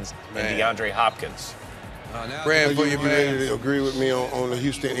Texans and DeAndre Hopkins. Praying for you, man. You agree with me on the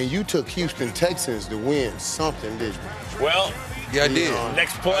Houston, and you took Houston Texans to win something, did you? Well, yeah, I did.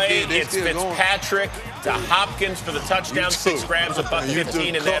 Next play, it's Fitzpatrick to Hopkins for the touchdown. 6 grabs, a buck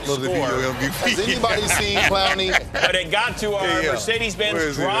 15 in that score. Has anybody seen Clowney? But it got to our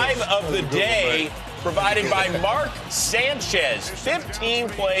Mercedes-Benz drive of the day, provided by Mark Sanchez. 15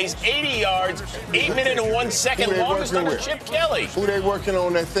 plays, 80 yards, 8 minutes and 1 second, longest under Chip Kelly. Who they working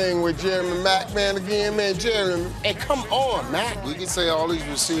on that thing with Jeremy Mack, man, again, man, Jeremy. Hey, come on, Mack. We can say all these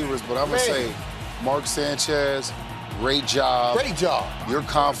receivers, but I'm going to say Mark Sanchez, great job. Great job. Your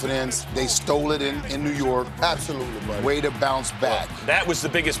confidence. They stole it in New York. Absolutely, buddy. Way to bounce back. Well, that was the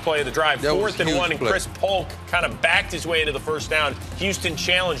biggest play of the drive. 4th and 1, and Chris Polk kind of backed his way into the first down. Houston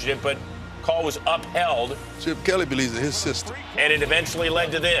challenged it, but call was upheld. Chip Kelly believes in his system. And it eventually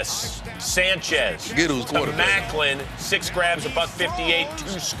led to this. Sanchez to Macklin, 6 grabs, a buck 58,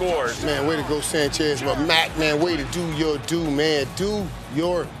 2 scores. Man, way to go, Sanchez. But Mac, man, way to do your due, man. Do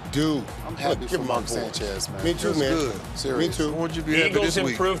your due. I'm happy for Mark Sanchez, man. Me too, man. Good. Serious. Me too. I want you to be happy Eagles this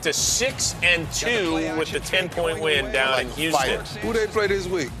week. improved to 6-2 with the 10-point win down in Houston. Who they play this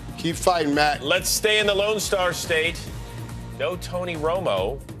week? Keep fighting, Mac. Let's stay in the Lone Star State. No Tony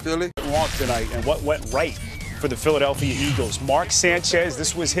Romo. Philly. Wrong tonight, and what went right for the Philadelphia Eagles? Mark Sanchez,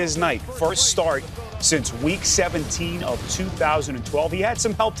 this was his night. First start since week 17 of 2012. He had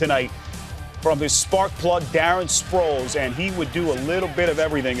some help tonight from his spark plug, Darren Sproles, and he would do a little bit of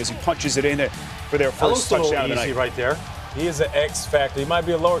everything as he punches it in there for their first touchdown tonight. Easy right there. He is an X factor. He might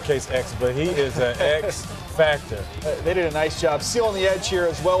be a lowercase X, but he is an X factor. They did a nice job sealing the edge here,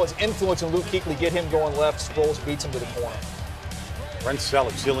 as well as influencing Luke Kuechly, get him going left. Sproles beats him to the corner. Brent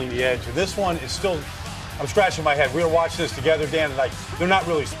Selleck sealing the edge. And this one is still, I'm scratching my head. We were watching this together, Dan, and they're not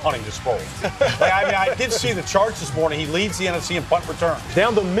really punting to Sproles. I did see the charts this morning. He leads the NFC in punt return.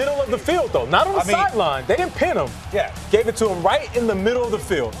 Down the middle of the field, though, not on the sideline. They didn't pin him. Yeah. Gave it to him right in the middle of the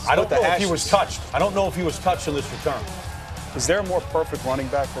field. I don't know if he was touched. I don't know if he was touched in this return. Is there a more perfect running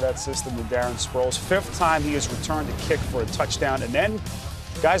back for that system than Darren Sproles? 5th time he has returned a kick for a touchdown. And then,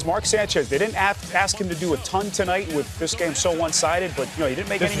 guys, Mark Sanchez, they didn't ask him to do a ton tonight with this game so one-sided, but, he didn't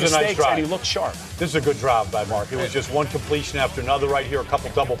make any mistakes, and he looked sharp. This is a good drive by Mark. It was just one completion after another right here, a couple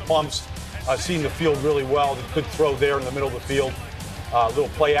double pumps. Seeing the field really well. Good throw there in the middle of the field. Little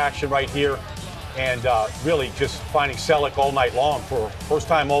play action right here. And really just finding Selleck all night long for first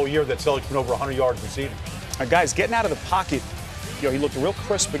time all year that Selleck's been over 100 yards receiving. Guys, getting out of the pocket, he looked real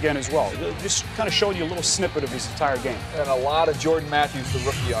crisp again as well. Just kind of showed you a little snippet of his entire game. And a lot of Jordan Matthews, the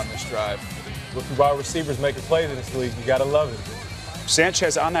rookie, on this drive. Rookie wide receivers making plays in this league. You got to love it.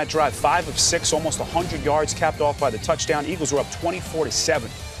 Sanchez on that drive, 5 of 6, almost 100 yards, capped off by the touchdown. Eagles were up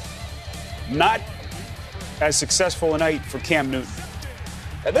 24-7. Not as successful a night for Cam Newton.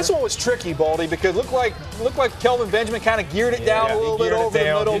 And this one was tricky, Baldy, because it looked like Kelvin Benjamin kind of geared it down a little bit over the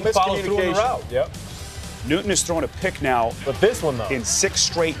middle, miscommunication. Yep. Newton has thrown a pick now. But this one, though. In 6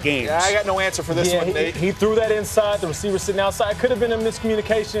 straight games. Yeah, I got no answer for this one, Nate. He threw that inside. The receiver sitting outside. Could have been a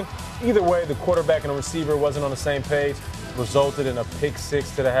miscommunication. Either way, the quarterback and the receiver wasn't on the same page. Resulted in a pick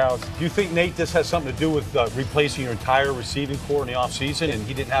 6 to the house. Do you think, Nate, this has something to do with replacing your entire receiving core in the offseason, and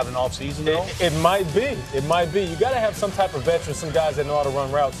he didn't have an offseason, though? It might be. It might be. You got to have some type of veteran, some guys that know how to run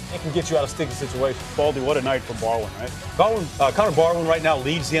routes and can get you out of sticky situations. Baldy, what a night for Barwin, right? Connor Barwin right now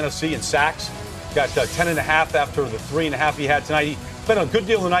leads the NFC in sacks. Got 10.5 after the 3.5 he had tonight. He spent a good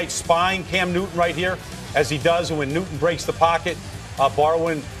deal of the night spying Cam Newton right here, as he does, and when Newton breaks the pocket,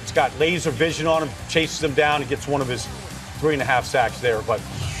 Barwin's got laser vision on him, chases him down, and gets one of his 3.5 sacks there. But,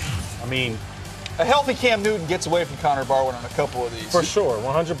 I mean, a healthy Cam Newton gets away from Connor Barwin on a couple of these. For sure,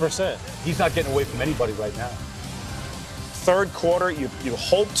 100%. He's not getting away from anybody right now. Third quarter, you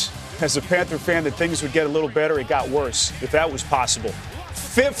hoped as a Panther fan that things would get a little better. It got worse, if that was possible.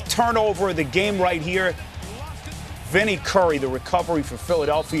 5th turnover of the game right here. Vinny Curry, the recovery for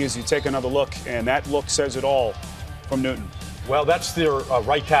Philadelphia as you take another look, and that look says it all from Newton. Well, that's their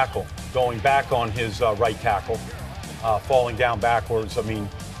right tackle going back on his right tackle, falling down backwards. I mean,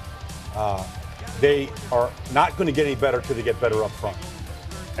 they are not going to get any better till they get better up front.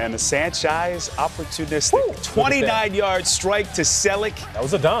 And the Sanchez opportunistic 29-yard strike to Selleck. That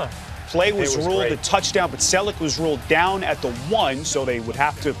was a dime. Play was ruled a touchdown, but Selleck was ruled down at the 1, so they would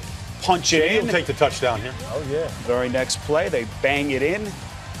have to punch it in. He'll take the touchdown here. Oh, yeah. Very next play, they bang it in.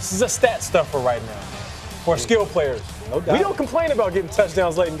 This is a stat stuffer right now for skill players. No doubt. We don't complain about getting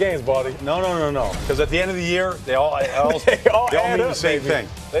touchdowns late in games, Baldy. No. Because at the end of the year, they all mean the same thing.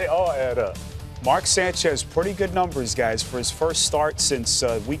 They all add up. Mark Sanchez, pretty good numbers, guys, for his first start since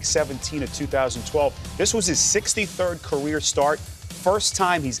Week 17 of 2012. This was his 63rd career start. First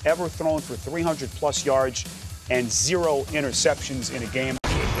time he's ever thrown for 300-plus yards and 0 interceptions in a game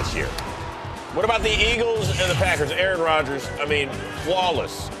this year. What about the Eagles and the Packers? Aaron Rodgers, I mean,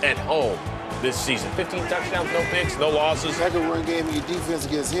 flawless at home this season. 15 touchdowns, no picks, no losses. Second run game of your defense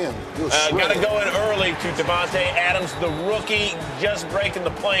against him. Got to go in early to Devontae Adams, the rookie, just breaking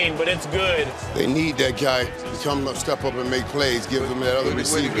the plane, but it's good. They need that guy to come up, step up and make plays, give them that other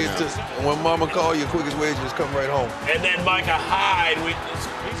receiver. And when Mama call you, quickest way is just come right home. And then Micah Hyde,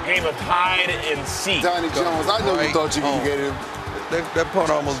 it's a game of hide and seek. Donnie Jones, I know you thought you could get him. That punt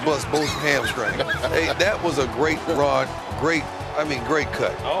almost bust both hamstrings. Hey, that was a great rod, great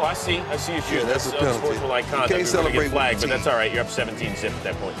cut. Oh, I see you shooting. Yeah, that's a penalty. Unsportsmanlike conduct. You can't celebrate flag, but that's all right. You're up 17-zip at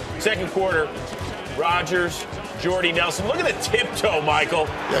that point. Second quarter, Rodgers, Jordy Nelson. Look at the tiptoe, Michael.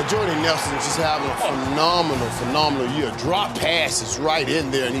 Yeah, Jordy Nelson is just having a phenomenal year. Drop passes right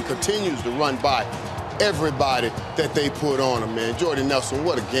in there, and he continues to run by everybody that they put on him, man. Jordy Nelson,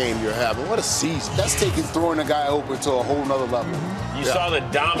 what a game you're having. What a season. That's taking throwing a guy open to a whole nother level. You saw the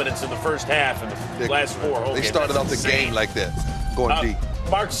dominance in the first half and the last 4 home games. They started off the game like that, going deep.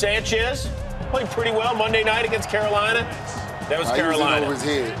 Mark Sanchez played pretty well Monday night against Carolina. That was Carolina. He was in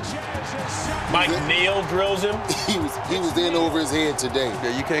over his head. Mike Neal drills him. He was in over his head today.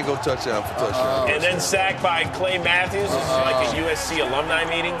 Yeah, you can't go touchdown for touchdown. And then sacked by Clay Matthews. This is like a USC alumni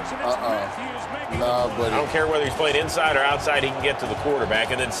meeting. Nah, buddy. I don't care whether he's playing inside or outside, he can get to the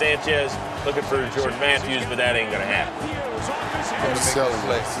quarterback. And then Sanchez looking for Jordan Matthews, but that ain't going to happen.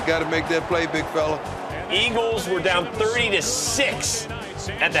 You got to make that play, big fella. Eagles were down 30-6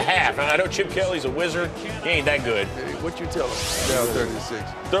 at the half. And I know Chip Kelly's a wizard. He ain't that good. Hey, what you tell him? Down 36.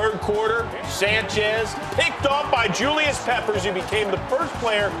 Third quarter, Sanchez picked off by Julius Peppers, who became the first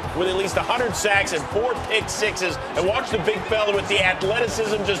player with at least 100 sacks and 4 pick sixes. And watch the big fella with the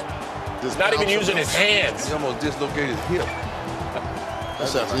athleticism just not even using his hands. He almost dislocated his hip.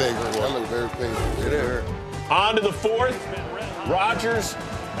 That's athletic. That looked very painful. It hurt. On to the fourth. Rodgers,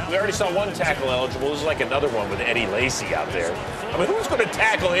 we already saw one tackle eligible. This is like another one with Eddie Lacy out there. I mean, who's going to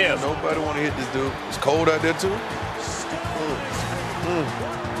tackle him? Nobody want to hit this dude. It's cold out there, too.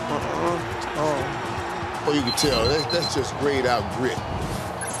 Oh, you can tell. That's just grayed out grit.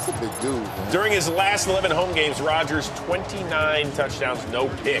 That's a big dude, man. During his last 11 home games, Rodgers, 29 touchdowns, no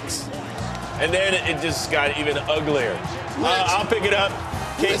picks. And then it just got even uglier. I'll pick it up.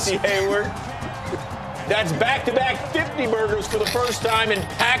 Casey Hayward. That's back-to-back 50 burgers for the first time in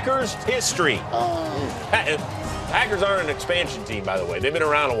Packers history. Packers aren't an expansion team, by the way. They've been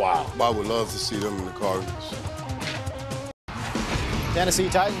around a while. I would love to see them in the Cardinals. Tennessee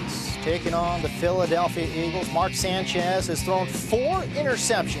Titans taking on the Philadelphia Eagles. Mark Sanchez has thrown 4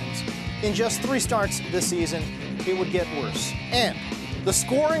 interceptions in just 3 starts this season. It would get worse. And the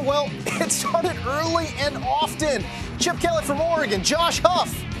scoring, well, it started early and often. Chip Kelly from Oregon, Josh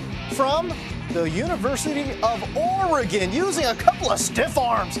Huff from the University of Oregon, using a couple of stiff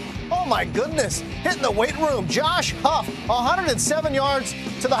arms. Oh my goodness, hitting the weight room. Josh Huff, 107 yards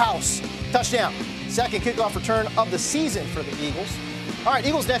to the house. Touchdown. Second kickoff return of the season for the Eagles. All right,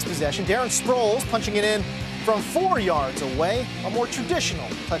 Eagles next possession. Darren Sproles punching it in from 4 yards away. A more traditional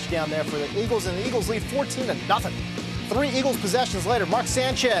touchdown there for the Eagles, and the Eagles lead 14-0. 3 Eagles possessions later, Mark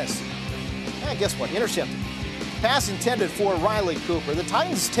Sanchez. And guess what? Intercepted. Pass intended for Riley Cooper. The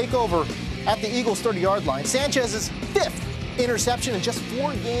Titans take over at the Eagles' 30-yard line. Sanchez's 5th interception in just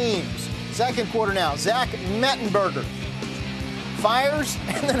 4 games. Second quarter now. Zach Mettenberger fires,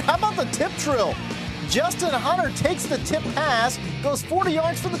 and then how about the tip drill? Justin Hunter takes the tip pass, goes 40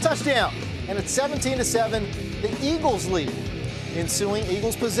 yards for the touchdown, and it's 17-7. The Eagles lead. Ensuing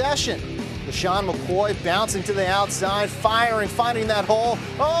Eagles possession. LeSean McCoy bouncing to the outside, firing, finding that hole.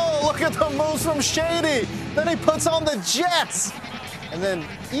 Oh, look at the moves from Shady. Then he puts on the Jets, and then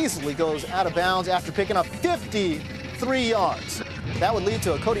easily goes out of bounds after picking up 53 yards. That would lead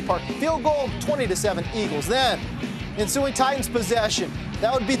to a Cody Parkey field goal, 20-7 Eagles. Then, ensuing Titans possession,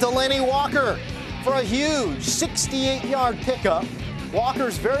 that would be Delanie Walker for a huge 68-yard pickup.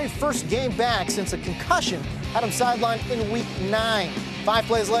 Walker's very first game back since a concussion had him sidelined in week 9. 5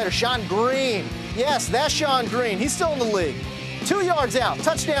 plays later, Sean Green. Yes, that's Sean Green. He's still in the league. 2 yards out,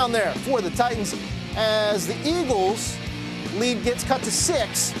 touchdown there for the Titans as the Eagles lead gets cut to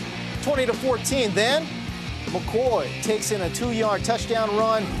 6, 20-14. Then McCoy takes in a 2-yard touchdown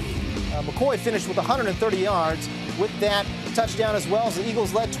run. McCoy finished with 130 yards with that touchdown as well as the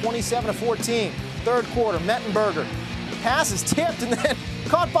Eagles led 27-14. Third quarter, Mettenberger. Pass is tipped and then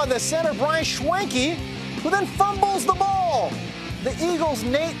caught by the center, Brian Schwenke, who then fumbles the ball. The Eagles'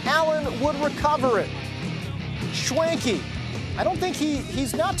 Nate Allen would recover it. Schwenke, I don't think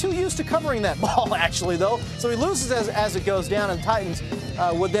he's not too used to covering that ball, actually, though. So he loses as it goes down, and Titans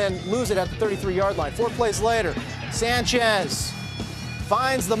would then lose it at the 33-yard line. 4 plays later, Sanchez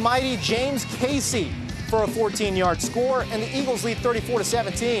finds the mighty James Casey for a 14-yard score, and the Eagles lead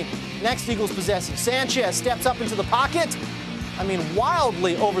 34-17. Next Eagles possession. Sanchez steps up into the pocket. I mean,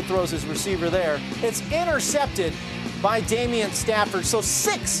 wildly overthrows his receiver there. It's intercepted by Damian Stafford. So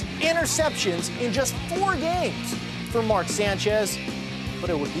 6 interceptions in just 4 games for Mark Sanchez.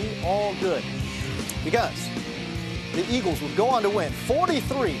 But it would be all good because the Eagles would go on to win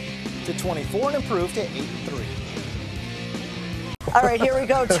 43-24 and improve to 8-3. All right, here we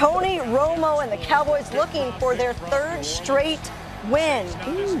go. Tony Romo and the Cowboys looking for their 3rd straight win.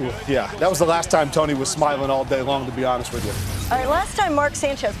 Ooh, yeah, that was the last time Tony was smiling all day long, to be honest with you. All right, last time Mark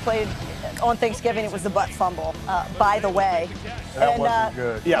Sanchez played on Thanksgiving, it was the butt fumble, by the way. That wasn't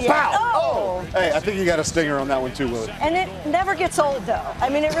good. Yeah, pow! Oh. Hey, I think you got a stinger on that one too, Willie. And it never gets old, though. I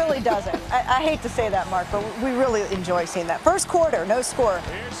mean, it really doesn't. I hate to say that, Mark, but we really enjoy seeing that. First quarter, no score.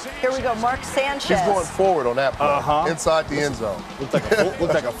 Here we go, Mark Sanchez. He's going forward on that play, inside the end zone. Looked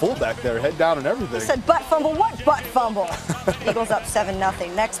like a fullback there, head down and everything. He said butt fumble. What butt fumble? Eagles up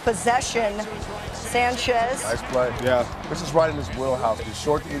 7-0. Next possession, Sanchez. Nice play. Yeah. This is right in his wheelhouse. The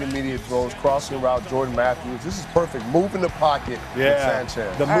short to intermediate throws, crossing route, Jordan Matthews. This is perfect. Move in the pocket with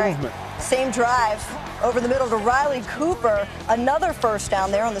Sanchez. The movement. Same drive over the middle to Riley Cooper. Another first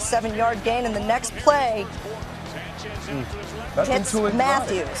down there on the 7-yard gain. And the next play hits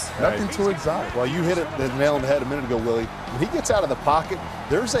Matthews. Nothing too exotic. Well, you hit it the nail on the head a minute ago, Willie. When he gets out of the pocket,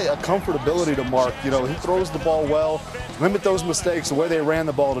 there's a comfortability to Mark. You know, he throws the ball well. Limit those mistakes. The way they ran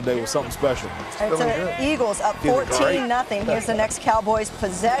the ball today was something special. All right, so Eagles up 14-0. Here's the next Cowboys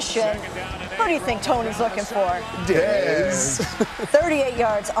possession. Who do you think Tony's looking for? Dez. 38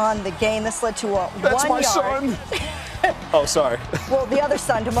 yards on the gain. This led to a 1 yard. That's my son. Oh, sorry. Well, the other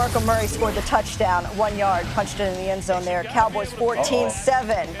son, DeMarco Murray, scored the touchdown, 1 yard, punched it in the end zone there. Cowboys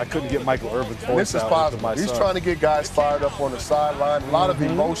 14-7. I couldn't get Michael Irvin's voice This is positive. He's trying to get guys fired up on the sideline. A lot of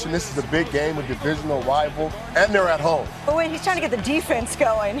emotion. This is a big game, a divisional rival, and they're at home. But wait, he's trying to get the defense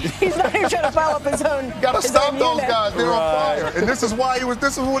going. He's not even trying to foul up his own. Got to stop those unit. guys. They're on fire. And this is why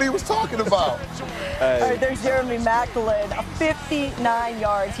this is what he was talking about. All right, there's Jeremy Maclin, 59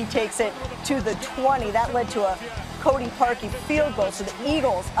 yards. He takes it to the 20. That led to a Cody Parkey field goal, so the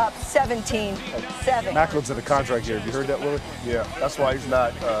Eagles up 17-7. Macklin's in a contract here. Have you heard that, Willie? Yeah, that's why he's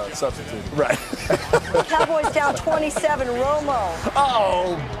not substituted. Right. Cowboys down 27. Romo.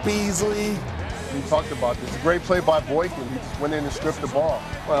 Oh, Beasley. We talked about this. A great play by Boykin. He just went in and stripped the ball.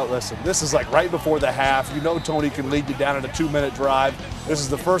 Well, listen, this is like right before the half. You know Tony can lead you down in a 2-minute drive. This is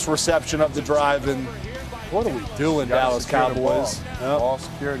the first reception of the drive, and what are we doing, Dallas Cowboys? Ball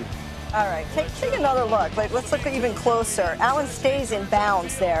security. All right, take another look, but let's look even closer. Allen stays in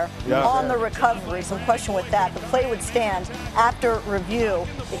bounds there on the recovery. Some question with that. The play would stand after review.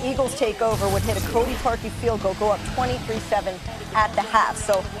 The Eagles take over, would hit a Cody Parkey field goal, go up 23-7 at the half.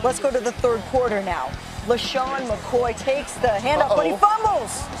 So let's go to the third quarter now. LaShawn McCoy takes the handoff, but he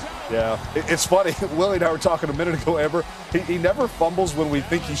fumbles. Yeah, it's funny. Willie and I were talking a minute ago, Amber. He never fumbles when we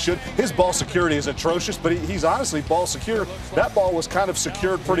think he should. His ball security is atrocious, but he's honestly ball secure. That ball was kind of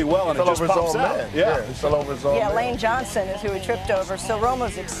secured pretty well, and it just pops out. Yeah, he fell over his own man. Lane Johnson is who he tripped over, so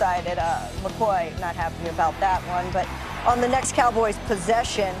Romo's excited. McCoy not happy about that one, but on the next Cowboys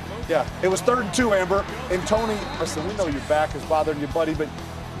possession. Yeah, it was 3rd and 2, Amber. And Tony, listen, we know your back is bothering you, buddy, but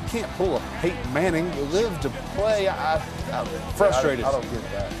can't pull a Peyton Manning. You live to play. I'm frustrated. I don't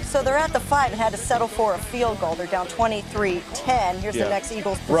get that. So they're at the 5 and had to settle for a field goal. They're down 23-10. Here's the next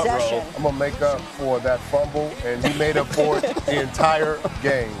Eagles possession. I'm going to make up for that fumble, and he made up for it the entire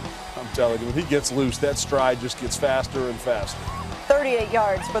game. I'm telling you, when he gets loose, that stride just gets faster and faster. 38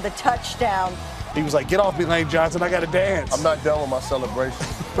 yards for the touchdown. He was like, get off me, Lane Johnson. I got to dance. I'm not done with my celebration.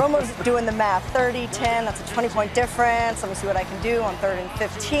 Romo's doing the math. 30-10, that's a 20-point difference. Let me see what I can do on 3rd and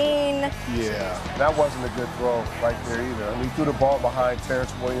 15. Yeah, that wasn't a good throw right there either. I mean, he threw the ball behind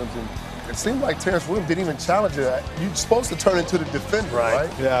Terrence Williams, and it seemed like Terrence Williams didn't even challenge it. You're supposed to turn into the defender,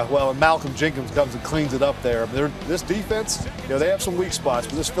 right? Yeah, well, and Malcolm Jenkins comes and cleans it up there. This defense, they have some weak spots,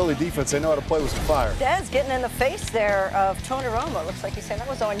 but this Philly defense, they know how to play with some fire. Dez getting in the face there of Tony Romo. Looks like he's saying that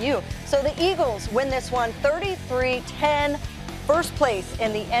was on you. So the Eagles win this one 33-10. First place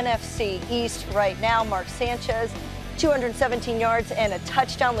in the NFC East right now. Mark Sanchez, 217 yards and a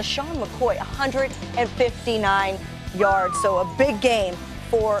touchdown. LaShawn McCoy, 159 yards. So a big game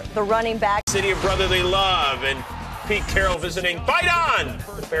for the running back. City of brotherly love, and Pete Carroll visiting Fight On,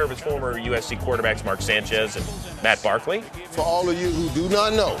 the pair of his former USC quarterbacks, Mark Sanchez and Matt Barkley. For all of you who do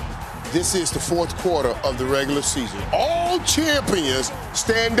not know, this is the 4th quarter of the regular season. All champions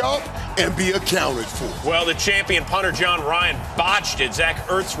stand up and be accounted for. Well, the champion punter John Ryan botched it. Zach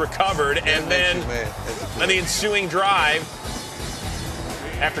Ertz recovered, and then on the ensuing drive,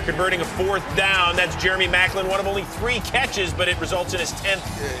 after converting a 4th down, that's Jeremy Maclin, one of only 3 catches, but it results in his 10th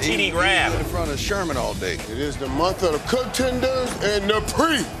TD grab. He was in front of Sherman all day. It is the month of the contenders and the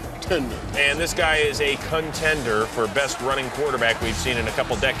pre-tenders. And this guy is a contender for best running quarterback we've seen in a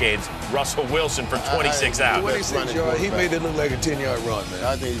couple decades. Russell Wilson from 26 out. 26 yards. He made it look like a 10-yard run, man.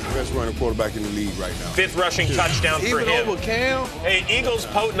 I think he's the best running quarterback in the league right now. 5th rushing touchdown for him. Even over Cam. Hey, Eagles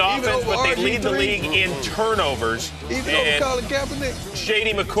potent offense, but they lead the league in turnovers. Even over Colin Kaepernick.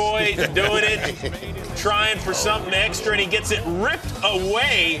 Shady McCoy doing it, trying for something extra, and he gets it ripped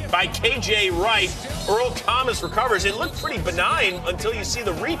away by K.J. Wright. Earl Thomas recovers. It looked pretty benign until you see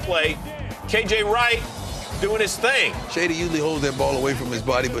the replay. K.J. Wright doing his thing. Shady usually holds that ball away from his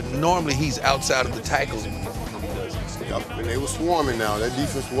body, but normally he's outside of the tackles when he does it. Yep, and they were swarming now. That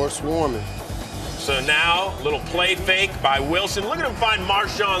defense was swarming. So now, little play fake by Wilson. Look at him find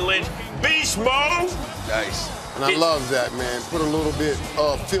Marshawn Lynch. Beast mode. Nice. And I love that, man. Put a little bit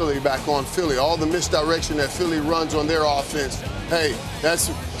of Philly back on Philly. All the misdirection that Philly runs on their offense. Hey, that's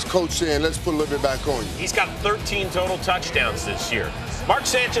Coach saying, let's put a little bit back on you. He's got 13 total touchdowns this year. Mark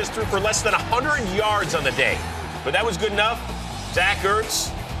Sanchez threw for less than 100 yards on the day, but that was good enough. Zach Ertz,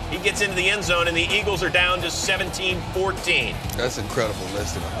 he gets into the end zone, and the Eagles are down to 17-14. That's incredible,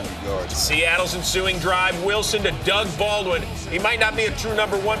 less than 100 yards. Seattle's ensuing drive. Wilson to Doug Baldwin. He might not be a true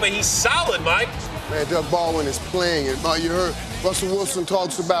number 1, but he's solid, Mike. Man, Doug Baldwin is playing it. You heard Russell Wilson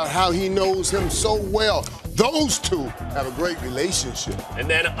talks about how he knows him so well. Those two have a great relationship. And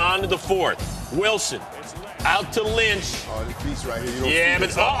then on to the 4th. Wilson out to Lynch. Oh, the piece right here. You don't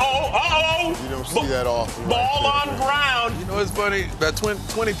see but You don't see that often. Ball on ground. You know what's funny? About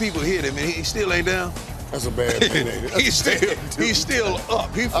 20 people hit him, and he still ain't down. That's a bad dude. He's still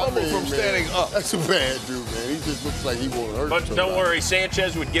up. He fumbled from standing up. That's a bad dude, man. He just looks like he won't hurt. But don't worry,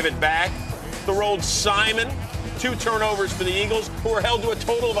 Sanchez would give it back. The rolled Simon. 2 turnovers for the Eagles, who are held to a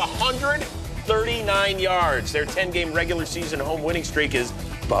total of 139 yards. Their 10-game regular season home winning streak is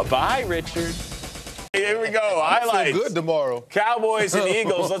bye-bye, Richard. Here we go. Highlights. I feel good tomorrow. Cowboys and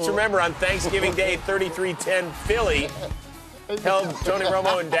Eagles. Let's remember on Thanksgiving Day, 33-10 Philly held Tony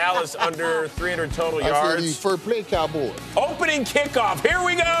Romo in Dallas under 300 total yards. First play, Cowboys. Opening kickoff. Here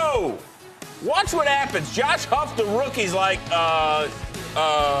we go. Watch what happens. Josh Huff, the rookie's like,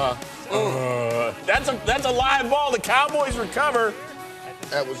 that's a live ball. The Cowboys recover.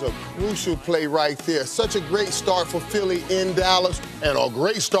 That was a crucial play right there. Such a great start for Philly in Dallas, and a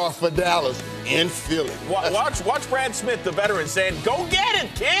great start for Dallas in Philly. Watch Brad Smith, the veteran, saying, "Go get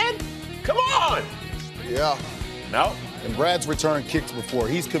it, kid! Come on!" Yeah. No, And Brad's returned kicks before.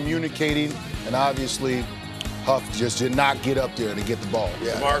 He's communicating, and obviously Huff just did not get up there to get the ball.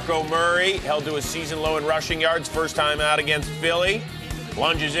 Yeah. DeMarco Murray held to a season low in rushing yards, first time out against Philly.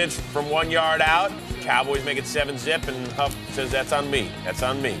 Lunges it from 1 yard out. Cowboys make it 7-zip, and Huff says, that's on me. That's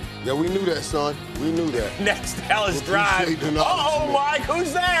on me. Yeah, we knew that, son. We knew that. Next Dallas drive. Uh-oh, Mike,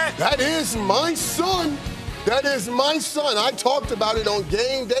 who's that? That is my son. That is my son. I talked about it on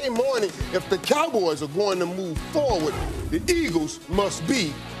game day morning. If the Cowboys are going to move forward, the Eagles must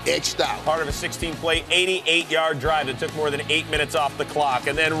be etched out. Part of a 16-play, 88-yard drive that took more than 8 minutes off the clock.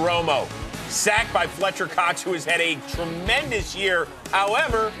 And then Romo, sacked by Fletcher Cox, who has had a tremendous year.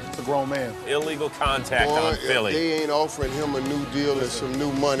 However, it's a grown man. Illegal contact on Philly. If they ain't offering him a new deal and some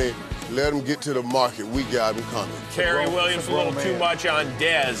new money, let him get to the market. We got him coming. Kerry Williams a little too much on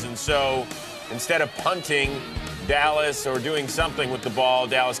Dez, and so instead of punting Dallas or doing something with the ball,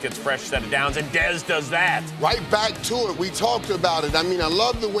 Dallas gets fresh set of downs, and Dez does that. Right back to it. We talked about it. I mean, I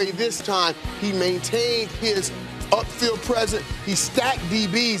love the way this time he maintained his upfield presence. He stacked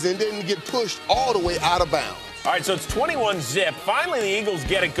DBs and didn't get pushed all the way out of bounds. All right, so it's 21-zip. Finally, the Eagles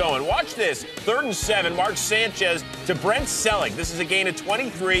get it going. Watch this. 3rd and 7, Mark Sanchez to Brent Selleck. This is a gain of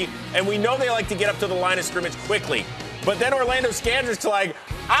 23, and we know they like to get up to the line of scrimmage quickly. But then Orlando Scandrick's like,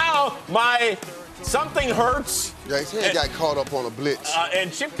 ow, my something hurts. Yeah, his hand got caught up on a blitz.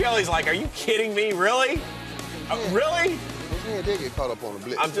 And Chip Kelly's like, are you kidding me? Really? Really? His hand did get caught up on a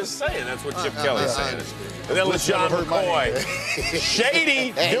blitz. I'm just saying, that's what Chip Kelly's saying. And then LeSean McCoy.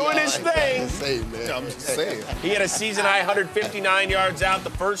 Shady doing his thing. I'm just saying. He had a season-high 159 yards out the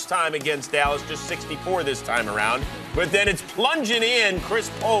first time against Dallas, just 64 this time around. But then it's plunging in.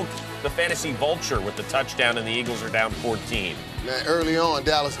 Chris Polk, the fantasy vulture, with the touchdown, and the Eagles are down 14. Now, early on,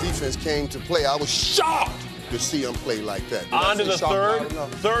 Dallas defense came to play. I was shocked to see him play like that. On to the third.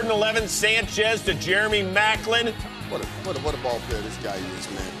 3rd and 11, Sanchez to Jeremy Maclin. What a ball player this guy is,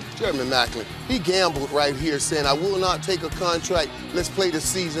 man. Jeremy Maclin, he gambled right here saying, I will not take a contract. Let's play the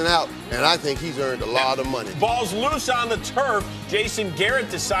season out. And I think he's earned a lot of money. Ball's loose on the turf. Jason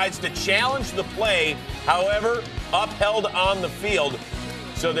Garrett decides to challenge the play, however, upheld on the field.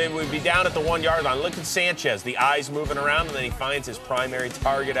 So they would be down at the 1 yard line. Look at Sanchez, the eyes moving around, and then he finds his primary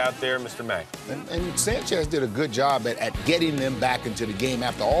target out there, Mr. Mack. And Sanchez did a good job at getting them back into the game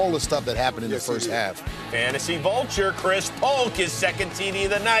after all the stuff that happened in the first half. Fantasy vulture, Chris Polk, his second TD of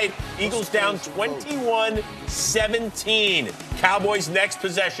the night. Eagles down 21-17. Cowboys next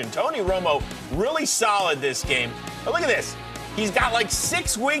possession. Tony Romo really solid this game. But look at this. He's got like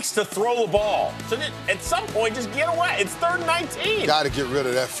 6 weeks to throw the ball. So at some point, just get away. It's 3rd and 19. Got to get rid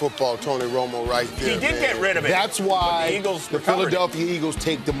of that football, Tony Romo, right there. He did get rid of it. That's why the Philadelphia Eagles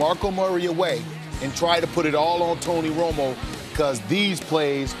take DeMarco Murray away and try to put it all on Tony Romo, because these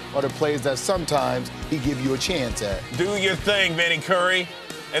plays are the plays that sometimes he give you a chance at. Do your thing, Vinny Curry.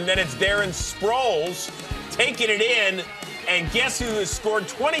 And then it's Darren Sproles taking it in, and guess who has scored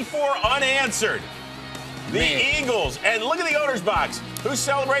 24 unanswered? The Eagles. And look at the owner's box. Who's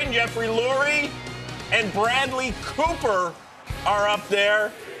celebrating? Jeffrey Lurie and Bradley Cooper are up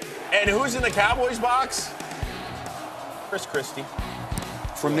there. And who's in the Cowboys box? Chris Christie.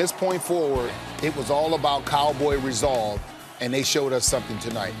 From this point forward, it was all about Cowboy resolve, and they showed us something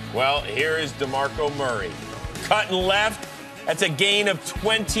tonight. Well, here is DeMarco Murray. Cutting left. That's a gain of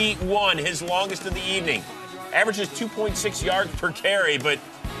 21, his longest of the evening. Averages 2.6 yards per carry, but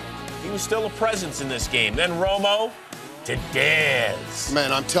he was still a presence in this game. Then Romo to Dez.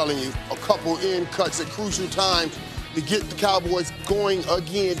 Man, I'm telling you, a couple in cuts at crucial times to get the Cowboys going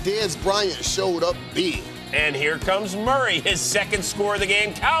again. Dez Bryant showed up big. And here comes Murray, his second score of the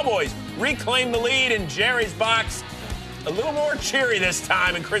game. Cowboys reclaim the lead in Jerry's box. A little more cheery this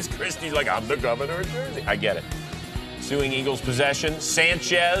time, and Chris Christie's like, I'm the governor of Jersey. I get it. Ensuing Eagles possession.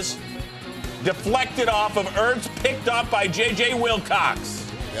 Sanchez deflected off of Ertz, picked up by J.J. Wilcox.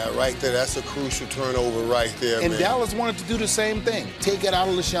 Yeah, right there. That's a crucial turnover right there, and man. Dallas wanted to do the same thing. Take it out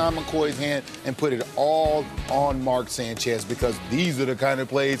of LeSean McCoy's hand and put it all on Mark Sanchez, because these are the kind of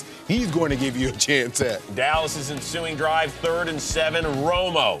plays he's going to give you a chance at. Dallas's ensuing drive, 3rd and 7,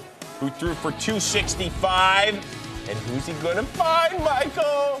 Romo, who threw for 265. And who's he going to find,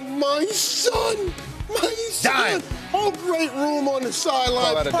 Michael? My son! My son! Oh, great room on the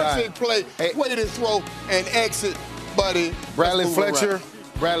sideline. Perfect play. Hey. Way to throw and exit, buddy. Bradley Fletcher.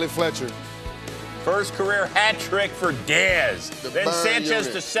 Bradley Fletcher. First career hat trick for Dez. Then Sanchez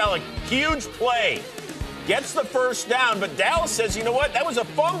to Selleck. Huge play. Gets the first down, but Dallas says, you know what? That was a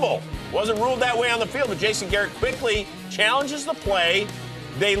fumble. Wasn't ruled that way on the field, but Jason Garrett quickly challenges the play.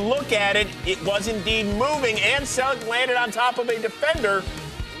 They look at it. It was indeed moving, and Selleck landed on top of a defender.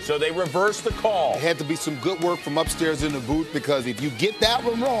 So they reversed the call. It had to be some good work from upstairs in the booth, because if you get that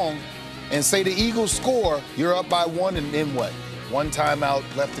one wrong and say the Eagles score, you're up by 1, and then what? 1 timeout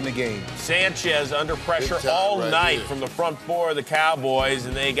left in the game. Sanchez under pressure all night from the front four of the Cowboys,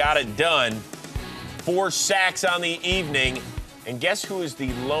 and they got it done. 4 sacks on the evening. And guess who is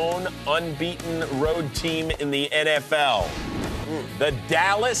the lone unbeaten road team in the NFL? The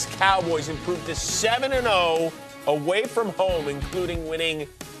Dallas Cowboys improved to 7-0 away from home, including winning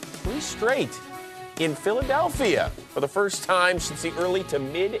 3 straight in Philadelphia for the first time since the early to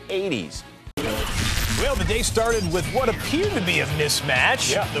mid-'80s. Well, the day started with what appeared to be a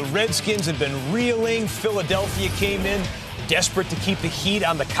mismatch. Yeah. The Redskins had been reeling. Philadelphia came in desperate to keep the heat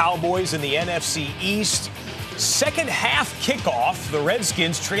on the Cowboys in the NFC East. Second half kickoff, the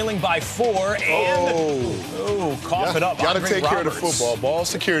Redskins trailing by 4 and cough it up. Got to take care of the Roberts. football. Ball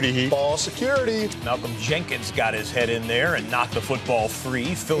security, Heath. Ball security. Malcolm Jenkins got his head in there and knocked the football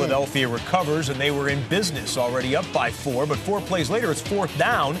free. Philadelphia recovers, and they were in business, already up by 4. But 4 plays later, it's 4th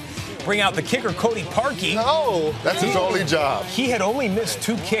down. Bring out the kicker, Cody Parkey. No, that's his only job. He had only missed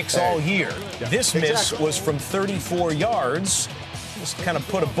 2 kicks all year. This miss was from 34 yards. Just kind of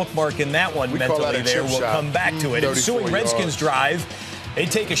put a bookmark in that one mentally there. We'll come back to it. Ensuing Redskins drive, they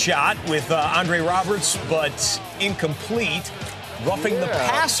take a shot with Andre Roberts, but incomplete. Roughing the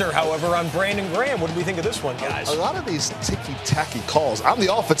passer, however, on Brandon Graham. What do we think of this one, guys? A lot of these ticky-tacky calls. I'm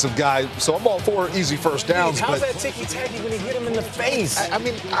the offensive guy, so I'm all for easy first downs. How's that ticky-tacky when he hit him in the face? I'm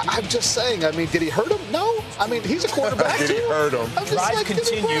just saying. I mean, did he hurt him? No. I mean, he's a quarterback, Did he hurt him? Drive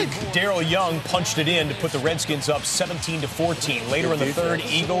continued. Daryl Young punched it in to put the Redskins up 17-14. Later in the third,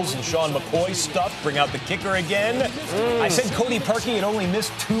 Eagles and Sean McCoy stuffed. Bring out the kicker again. I said Cody Parkey had only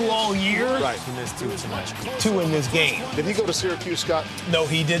missed 2 all year. Right, he missed 2 tonight. 2 in this game. Did he go to Syracuse, Scott? No,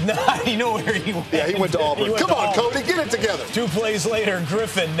 he did not. You know where he went. Yeah, he went to Auburn. Come on, Cody, get it together. 2 plays later,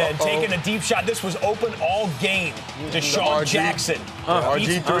 Griffin then taking a deep shot. This was open all game to Sean Jackson.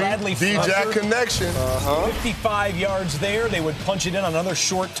 RG3, Bradley D-Jack connection. 55 yards there. They would punch it in on another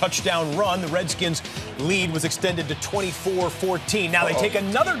short touchdown run. The Redskins' lead was extended to 24-14. Now they take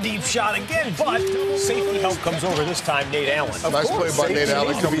another deep shot again, but safety help comes over this time, Nate Allen. Nice play by Nate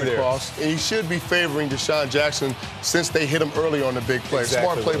Allen coming across. And he should be favoring Deshaun Jackson since they hit him early on the big play.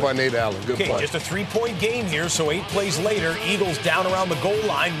 Smart play by Nate Allen. Good play. Just a 3-point game here, so 8 plays later, Eagles down around the goal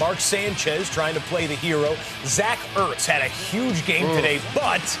line. Mark Sanchez trying to play the hero. Zach Ertz had a huge game today,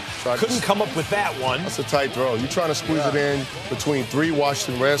 but couldn't come up with that one. That's a tight throw. You're trying to squeeze it in between 3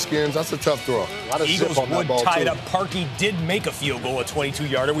 Washington Redskins. That's a tough throw. Eagles would tie it up. Parkey did make a field goal, a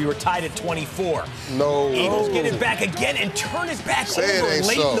 22-yarder. We were tied at 24. No. Eagles get it back again and turn it back over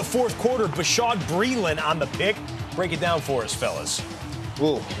late in the fourth quarter. Bashad Breeland on the pick. Break it down for us, fellas.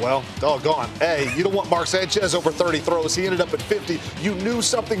 Ooh, well, doggone. Hey, you don't want Mark Sanchez over 30 throws. He ended up at 50. You knew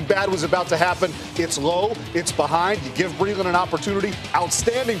something bad was about to happen. It's low. It's behind. You give Breeland an opportunity.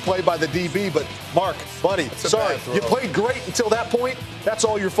 Outstanding play by the DB, but Mark, buddy, sorry. You played great until that point. That's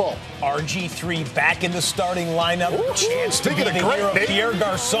all your fault. RG3 back in the starting lineup. Chance to be the hero. Pierre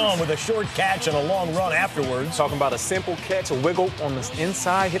Garçon with a short catch and a long run afterwards. Talking about a simple catch, a wiggle on the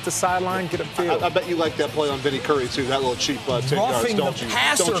inside, hit the sideline, get upfield. I bet you like that play on Vinny Curry, too. That little cheap 10 yards, don't you?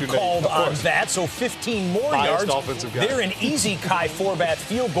 Passer called on that, so 15 more yards. They're in easy Kai Forbath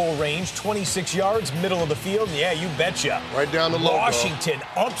field goal range, 26 yards, middle of the field. Yeah, you betcha. Right down the low. Washington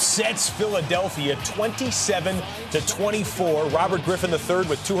upsets Philadelphia 27-24. Robert Griffin III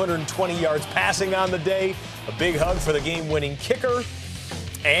with 220 yards passing on the day. A big hug for the game-winning kicker.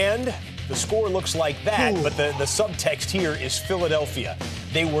 And the score looks like that, but the subtext here is Philadelphia.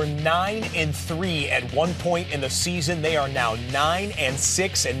 They were 9-3 at one point in the season. They are now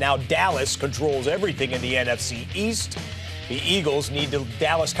 9-6, and now Dallas controls everything in the NFC East. The Eagles need the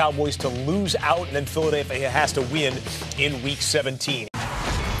Dallas Cowboys to lose out, and then Philadelphia has to win in Week 17.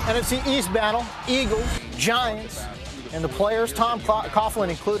 NFC East battle, Eagles, Giants, and the players, Tom Coughlin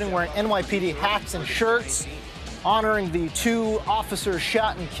including, wearing NYPD hats and shirts, honoring the 2 officers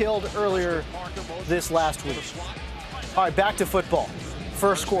shot and killed earlier this last week. All right, back to football.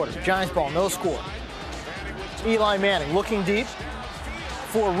 First quarter, Giants ball, no score. Eli Manning looking deep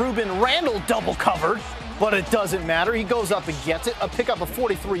for Ruben Randall, double covered, but it doesn't matter. He goes up and gets it, a pickup of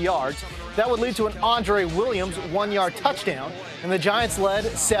 43 yards. That would lead to an Andre Williams 1-yard touchdown, and the Giants led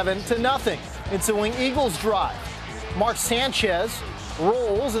 7-0. Ensuing Eagles drive. Mark Sanchez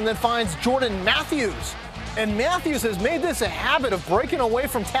rolls and then finds Jordan Matthews. And Matthews has made this a habit of breaking away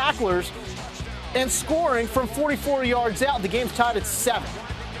from tacklers and scoring from 44 yards out. The game's tied at 7.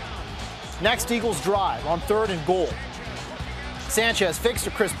 Next, Eagles drive on 3rd and goal. Sanchez fakes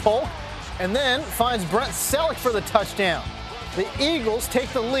to Chris Polk and then finds Brent Selleck for the touchdown. The Eagles take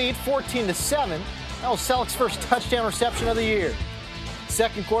the lead 14-7. That was Selleck's first touchdown reception of the year.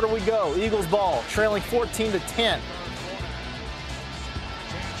 Second quarter we go. Eagles ball, trailing 14-10.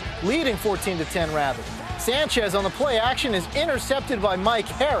 Leading 14-10 rather. Sanchez on the play action is intercepted by Mike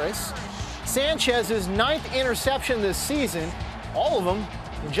Harris. Sanchez's 9th interception this season, all of them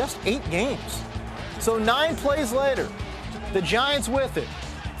in just 8 games. So 9 plays later, the Giants with it.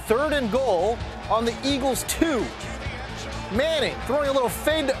 3rd and goal on the Eagles 2. Manning throwing a little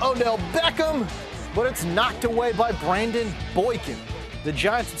fade to Odell Beckham, but it's knocked away by Brandon Boykin. The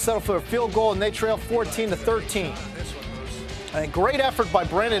Giants would settle for a field goal, and they trail 14-13. A great effort by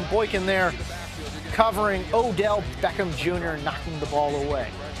Brandon Boykin there, covering Odell Beckham Jr., knocking the ball away.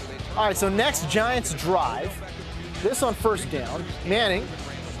 All right, so next Giants drive. This on 1st down. Manning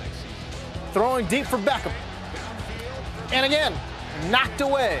throwing deep for Beckham. And again, knocked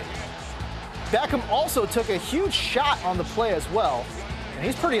away. Beckham also took a huge shot on the play as well, and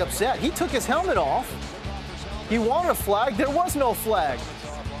he's pretty upset. He took his helmet off. He wanted a flag. There was no flag.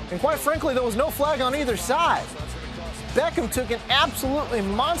 And quite frankly, there was no flag on either side. Beckham took an absolutely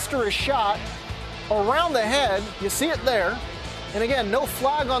monstrous shot around the head. You see it there. And again, no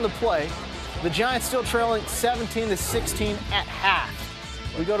flag on the play. The Giants still trailing 17-16 at half.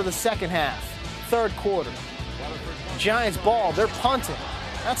 We go to the second half, 3rd quarter. Giants ball, they're punting.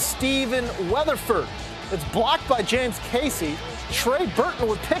 That's Steven Weatherford. It's blocked by James Casey. Trey Burton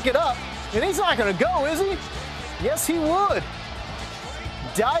would pick it up, and he's not going to go, is he? Yes, he would.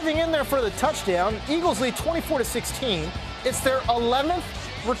 Diving in there for the touchdown, Eagles lead 24-16. It's their 11th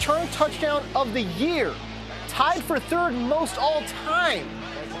return touchdown of the year, tied for 3rd most all time.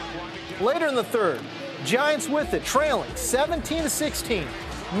 Later in the 3rd, Giants with it, trailing 17-16.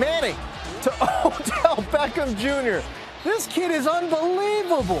 Manning to Odell Beckham Jr. This kid is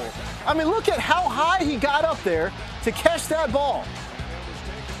unbelievable. I mean, look at how high he got up there to catch that ball.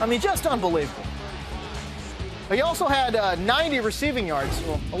 I mean, just unbelievable. He also had 90 receiving yards,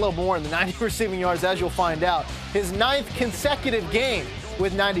 well, a little more than 90 receiving yards, as you'll find out. His 9th consecutive game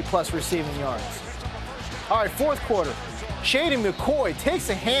with 90-plus receiving yards. All right, 4th quarter. Shady McCoy takes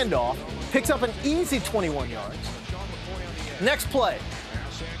a handoff, picks up an easy 21 yards. Next play.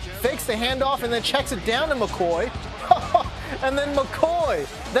 Fakes the handoff and then checks it down to McCoy. And then McCoy.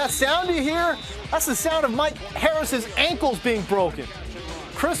 That sound you hear, that's the sound of Mike Harris's ankles being broken.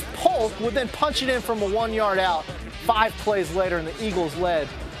 Chris Polk would then punch it in from a 1-yard out. 5 plays later, and the Eagles led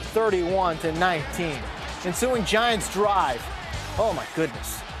 31-19. Ensuing Giants drive. Oh my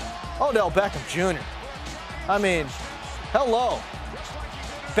goodness. Odell Beckham Jr. I mean, hello.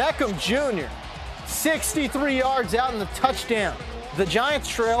 Beckham Jr. 63 yards out in the touchdown. The Giants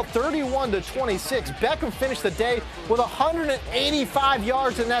trail 31-26. Beckham finished the day with 185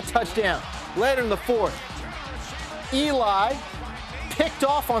 yards in that touchdown. Later in the 4th, Eli picked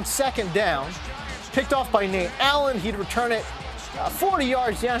off on 2nd down. Picked off by Nate Allen. He'd return it 40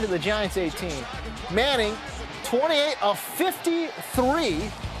 yards down to the Giants' 18. Manning, 28 of 53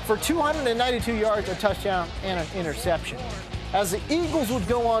 for 292 yards, a touchdown, and an interception. As the Eagles would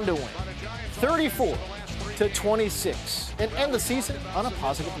go on to win 34-26 and end the season on a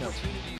positive note.